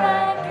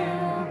thank you.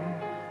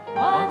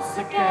 Once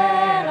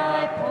again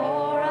I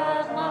pour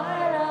out my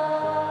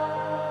life.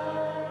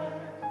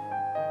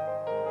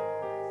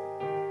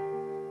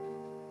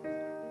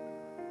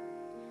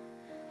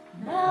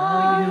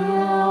 Now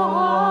you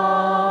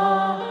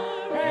are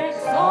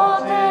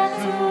exalted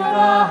to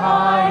the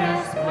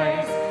highest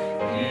place,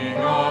 King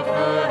of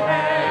the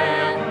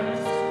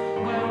heavens,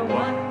 where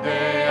one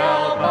day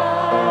I'll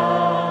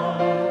bow.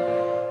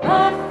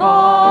 But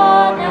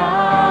for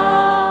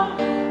now,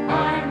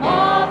 I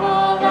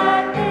marvel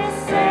at this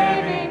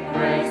saving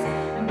grace,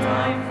 and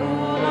I'm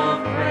full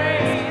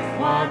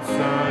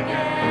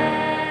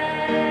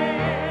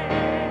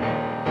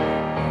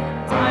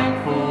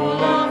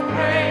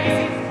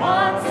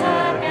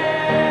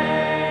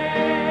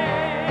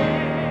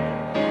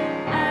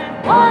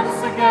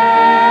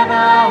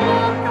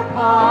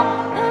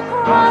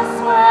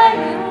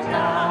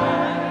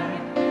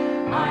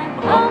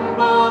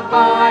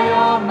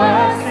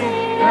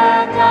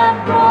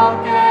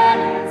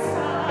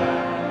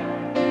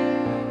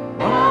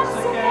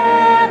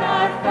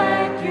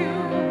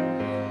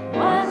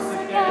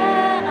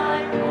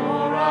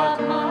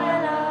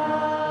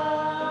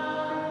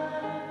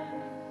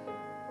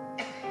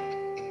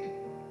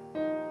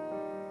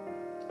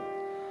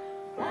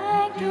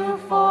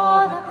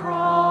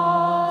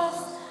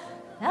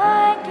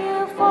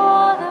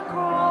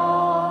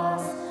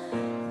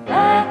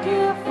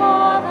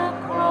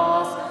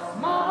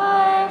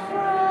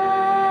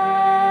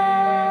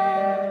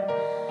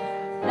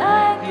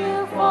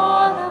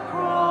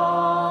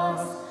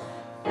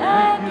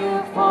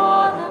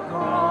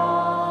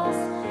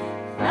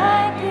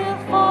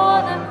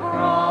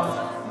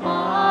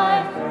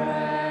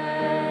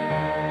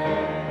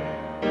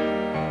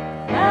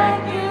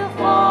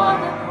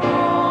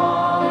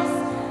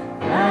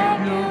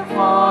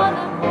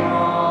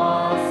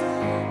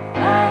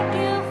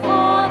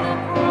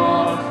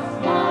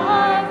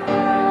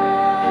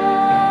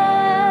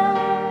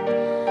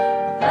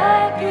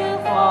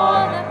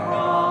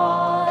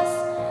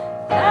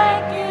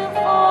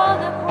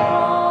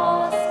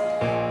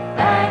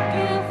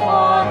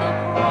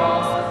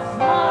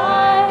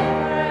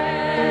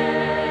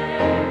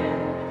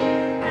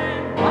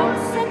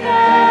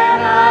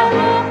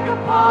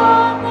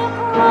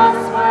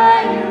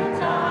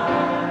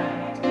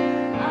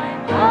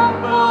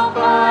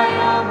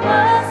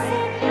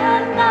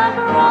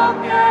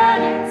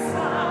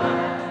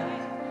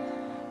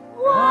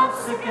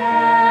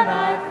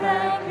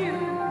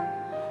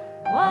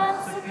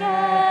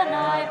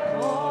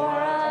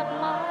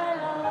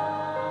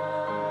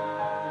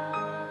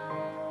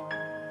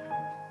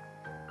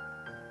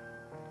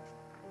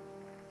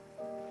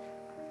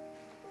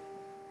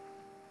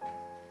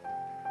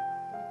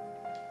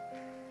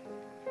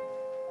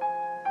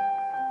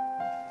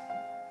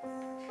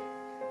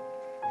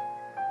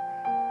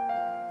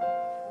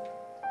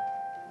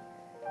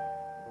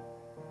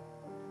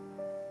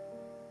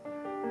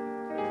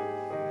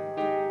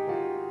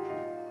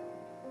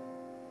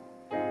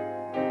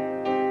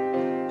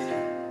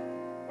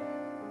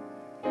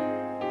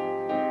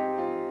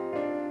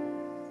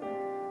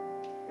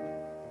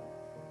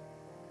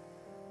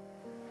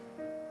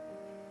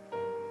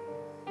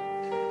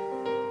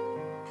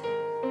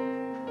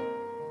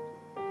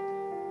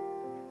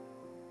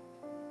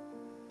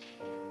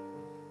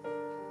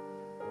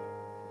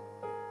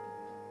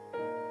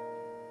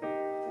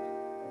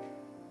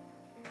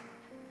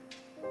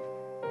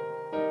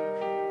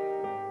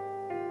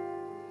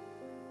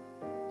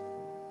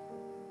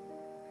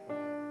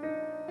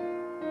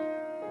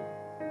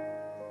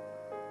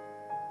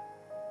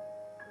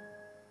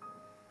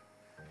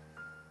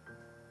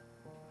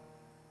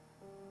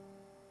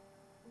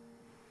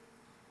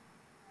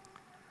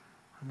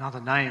Another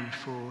name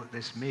for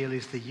this meal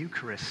is the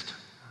Eucharist,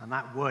 and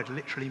that word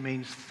literally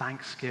means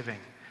thanksgiving.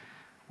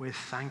 We're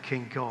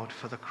thanking God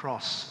for the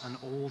cross and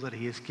all that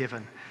he has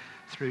given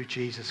through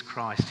Jesus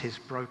Christ, his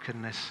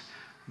brokenness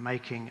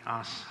making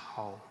us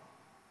whole.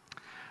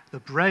 The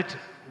bread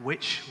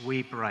which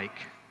we break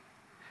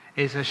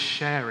is a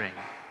sharing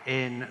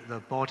in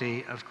the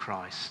body of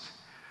Christ.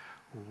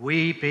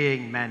 We,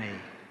 being many,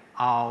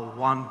 are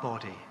one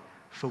body,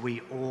 for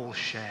we all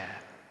share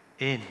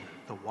in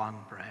the one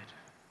bread.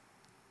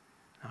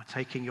 Now,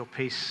 taking your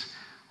piece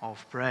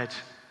of bread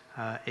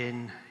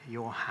in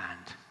your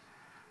hand,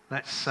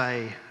 let's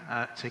say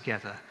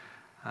together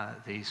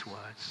these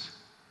words: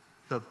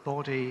 the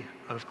body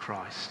of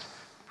Christ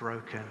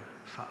broken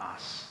for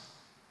us.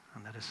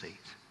 And let us eat.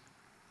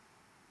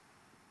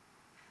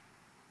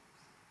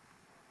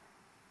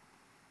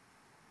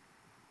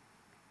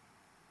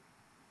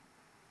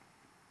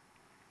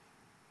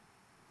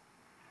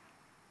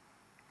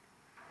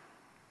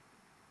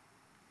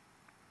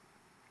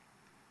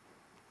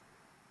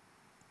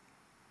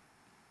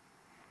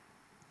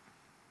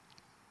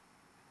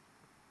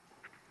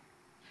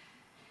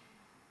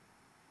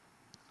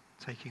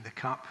 Taking the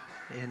cup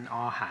in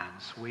our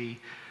hands, we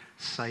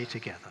say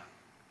together,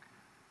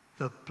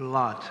 the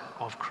blood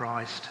of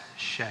Christ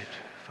shed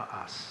for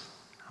us,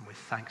 and with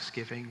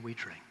thanksgiving we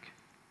drink.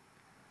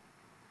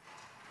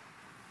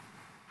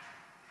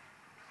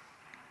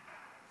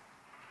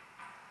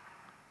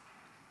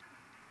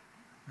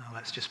 Now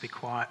let's just be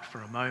quiet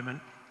for a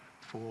moment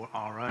for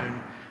our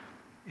own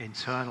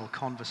internal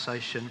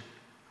conversation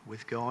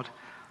with God,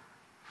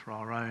 for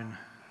our own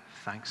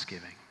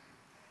thanksgiving.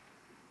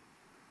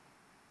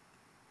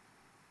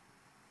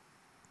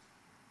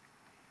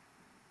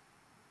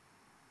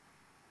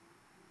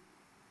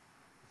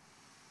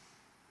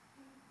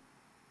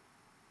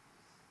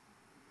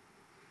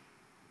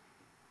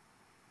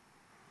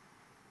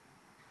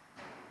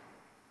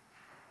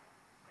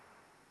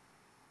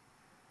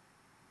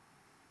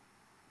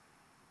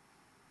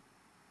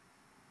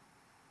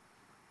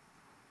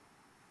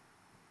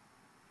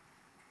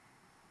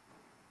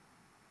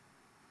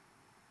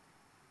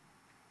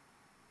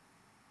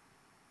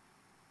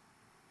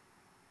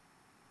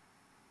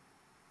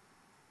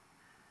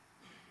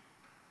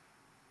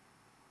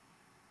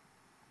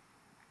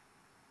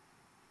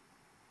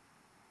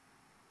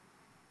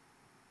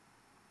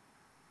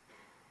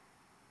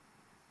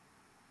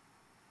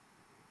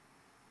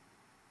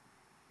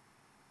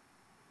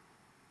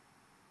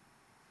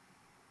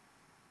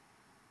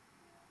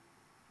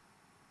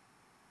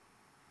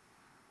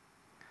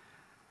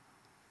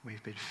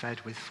 We've been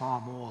fed with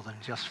far more than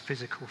just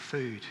physical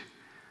food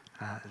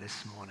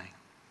this morning.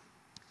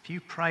 If you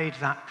prayed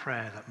that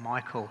prayer that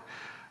Michael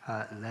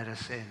led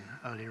us in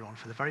earlier on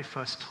for the very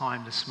first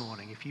time this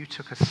morning, if you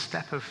took a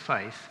step of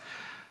faith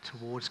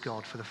towards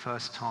God for the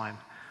first time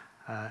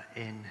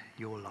in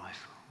your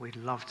life, we'd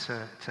love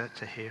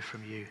to hear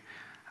from you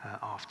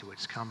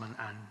afterwards. Come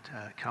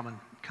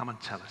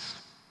and tell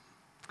us.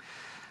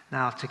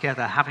 Now,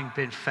 together, having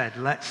been fed,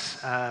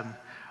 let's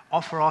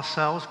offer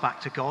ourselves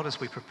back to God as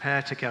we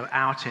prepare to go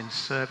out in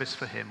service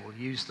for him. We'll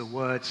use the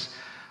words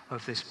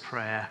of this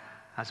prayer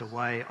as a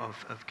way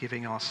of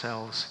giving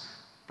ourselves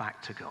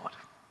back to God.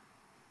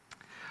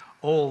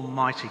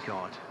 Almighty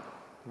God,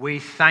 we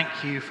thank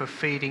you for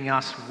feeding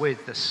us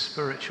with the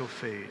spiritual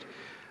food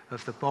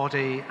of the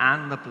body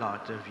and the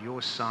blood of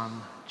your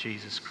Son,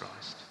 Jesus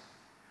Christ.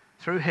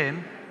 Through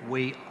him,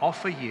 we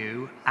offer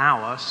you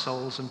our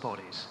souls and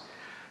bodies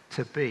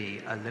to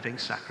be a living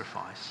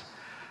sacrifice.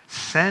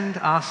 Send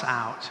us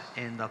out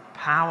in the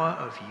power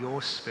of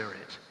your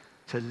Spirit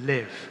to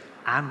live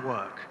and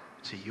work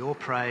to your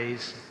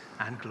praise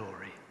and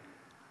glory.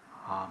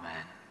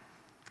 Amen.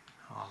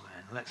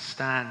 Amen. Let's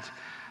stand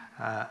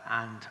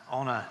and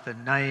honor the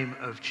name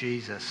of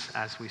Jesus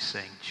as we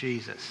sing.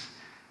 Jesus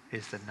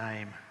is the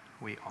name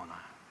we honor.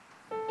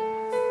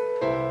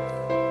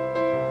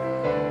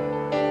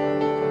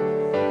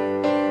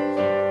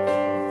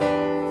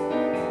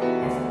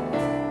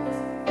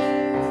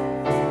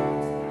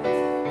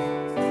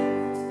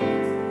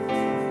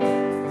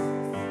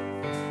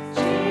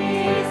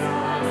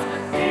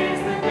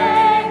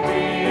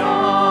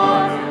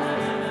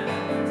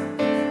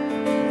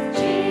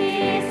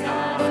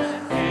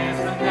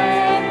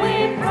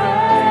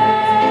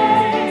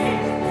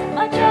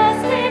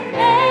 Majestic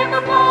name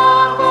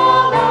above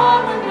all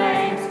other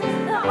names.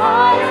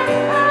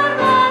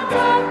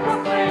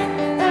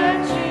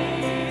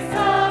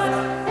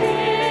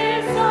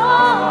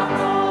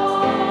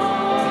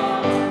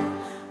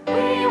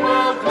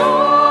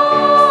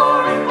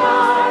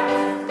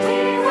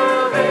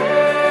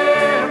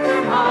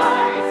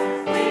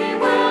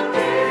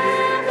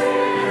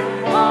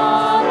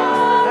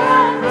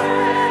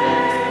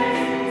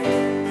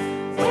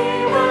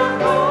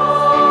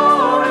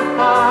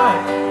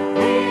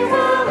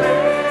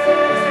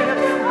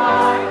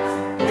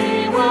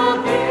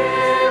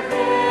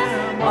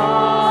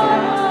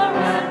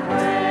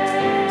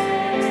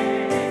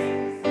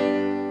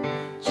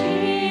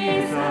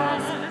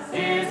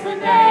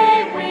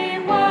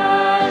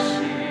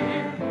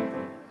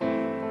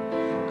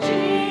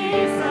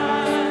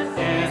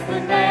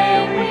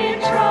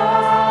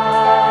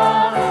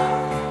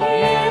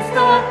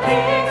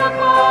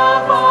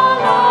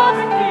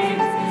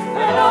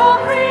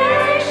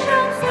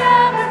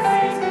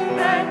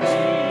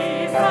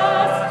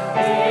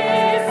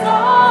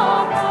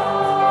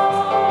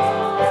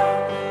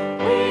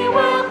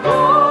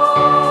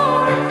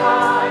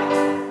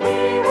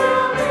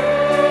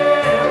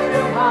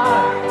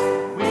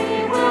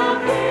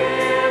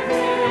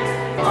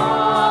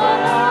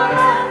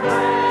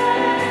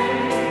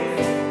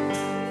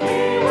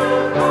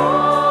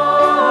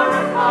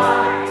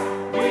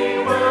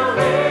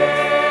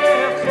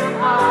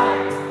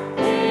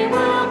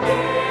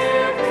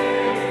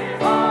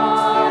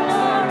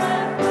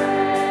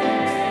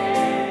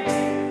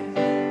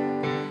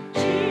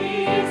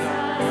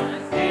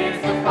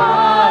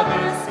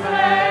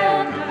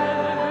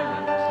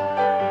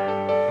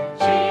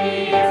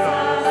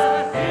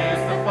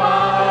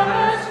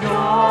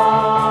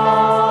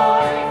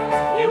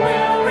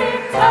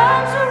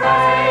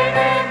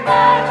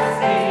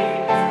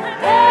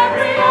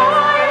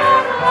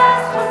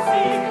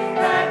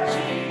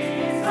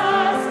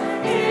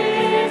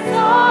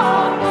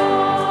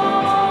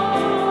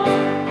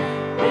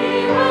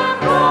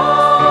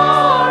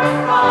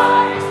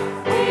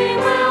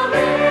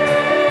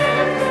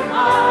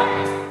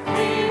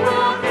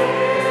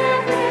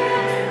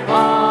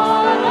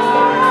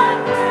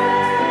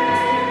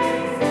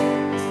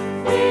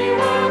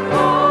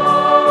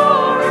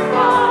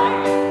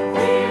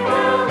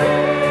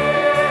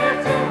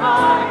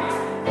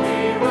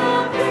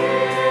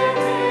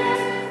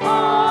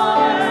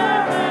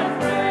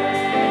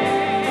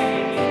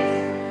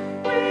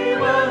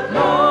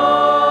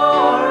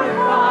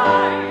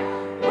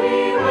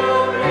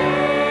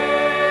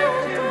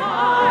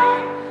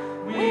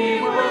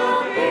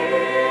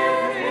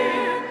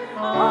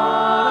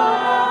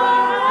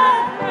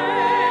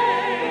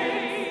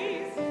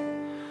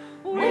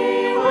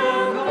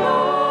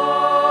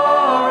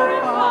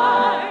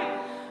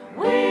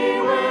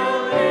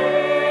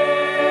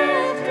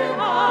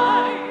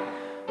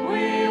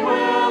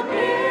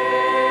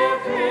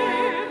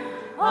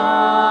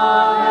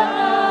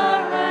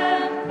 honor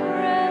and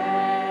praise.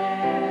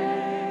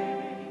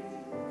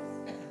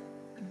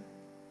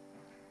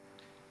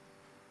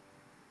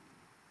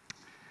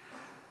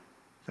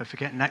 Don't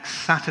forget, next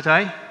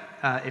Saturday,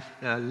 if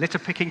litter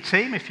picking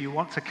team, if you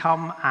want to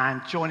come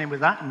and join in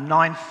with that,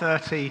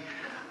 9:30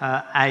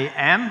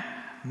 a.m.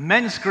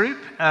 Men's group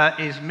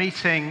is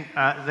meeting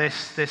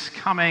this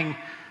coming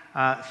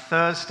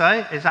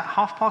Thursday. Is that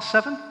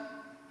 7:30?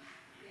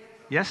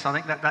 Yes, I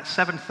think that's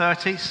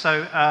 7:30.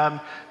 So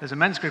there's a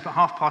men's group at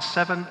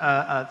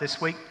 7:30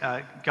 this week.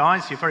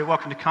 Guys, you're very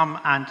welcome to come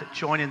and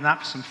join in that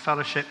for some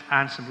fellowship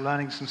and some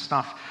learning some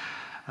stuff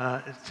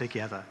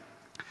together.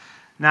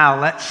 Now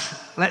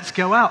let's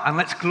go out and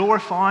let's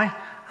glorify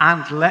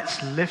and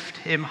let's lift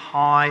him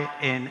high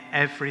in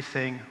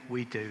everything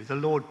we do. The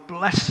Lord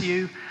bless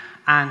you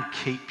and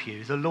keep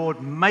you. The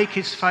Lord make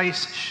his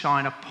face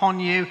shine upon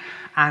you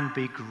and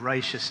be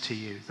gracious to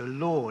you. The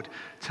Lord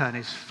turn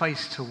his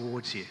face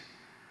towards you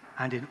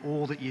and in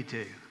all that you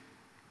do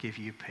give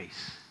you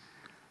peace.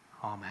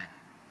 Amen.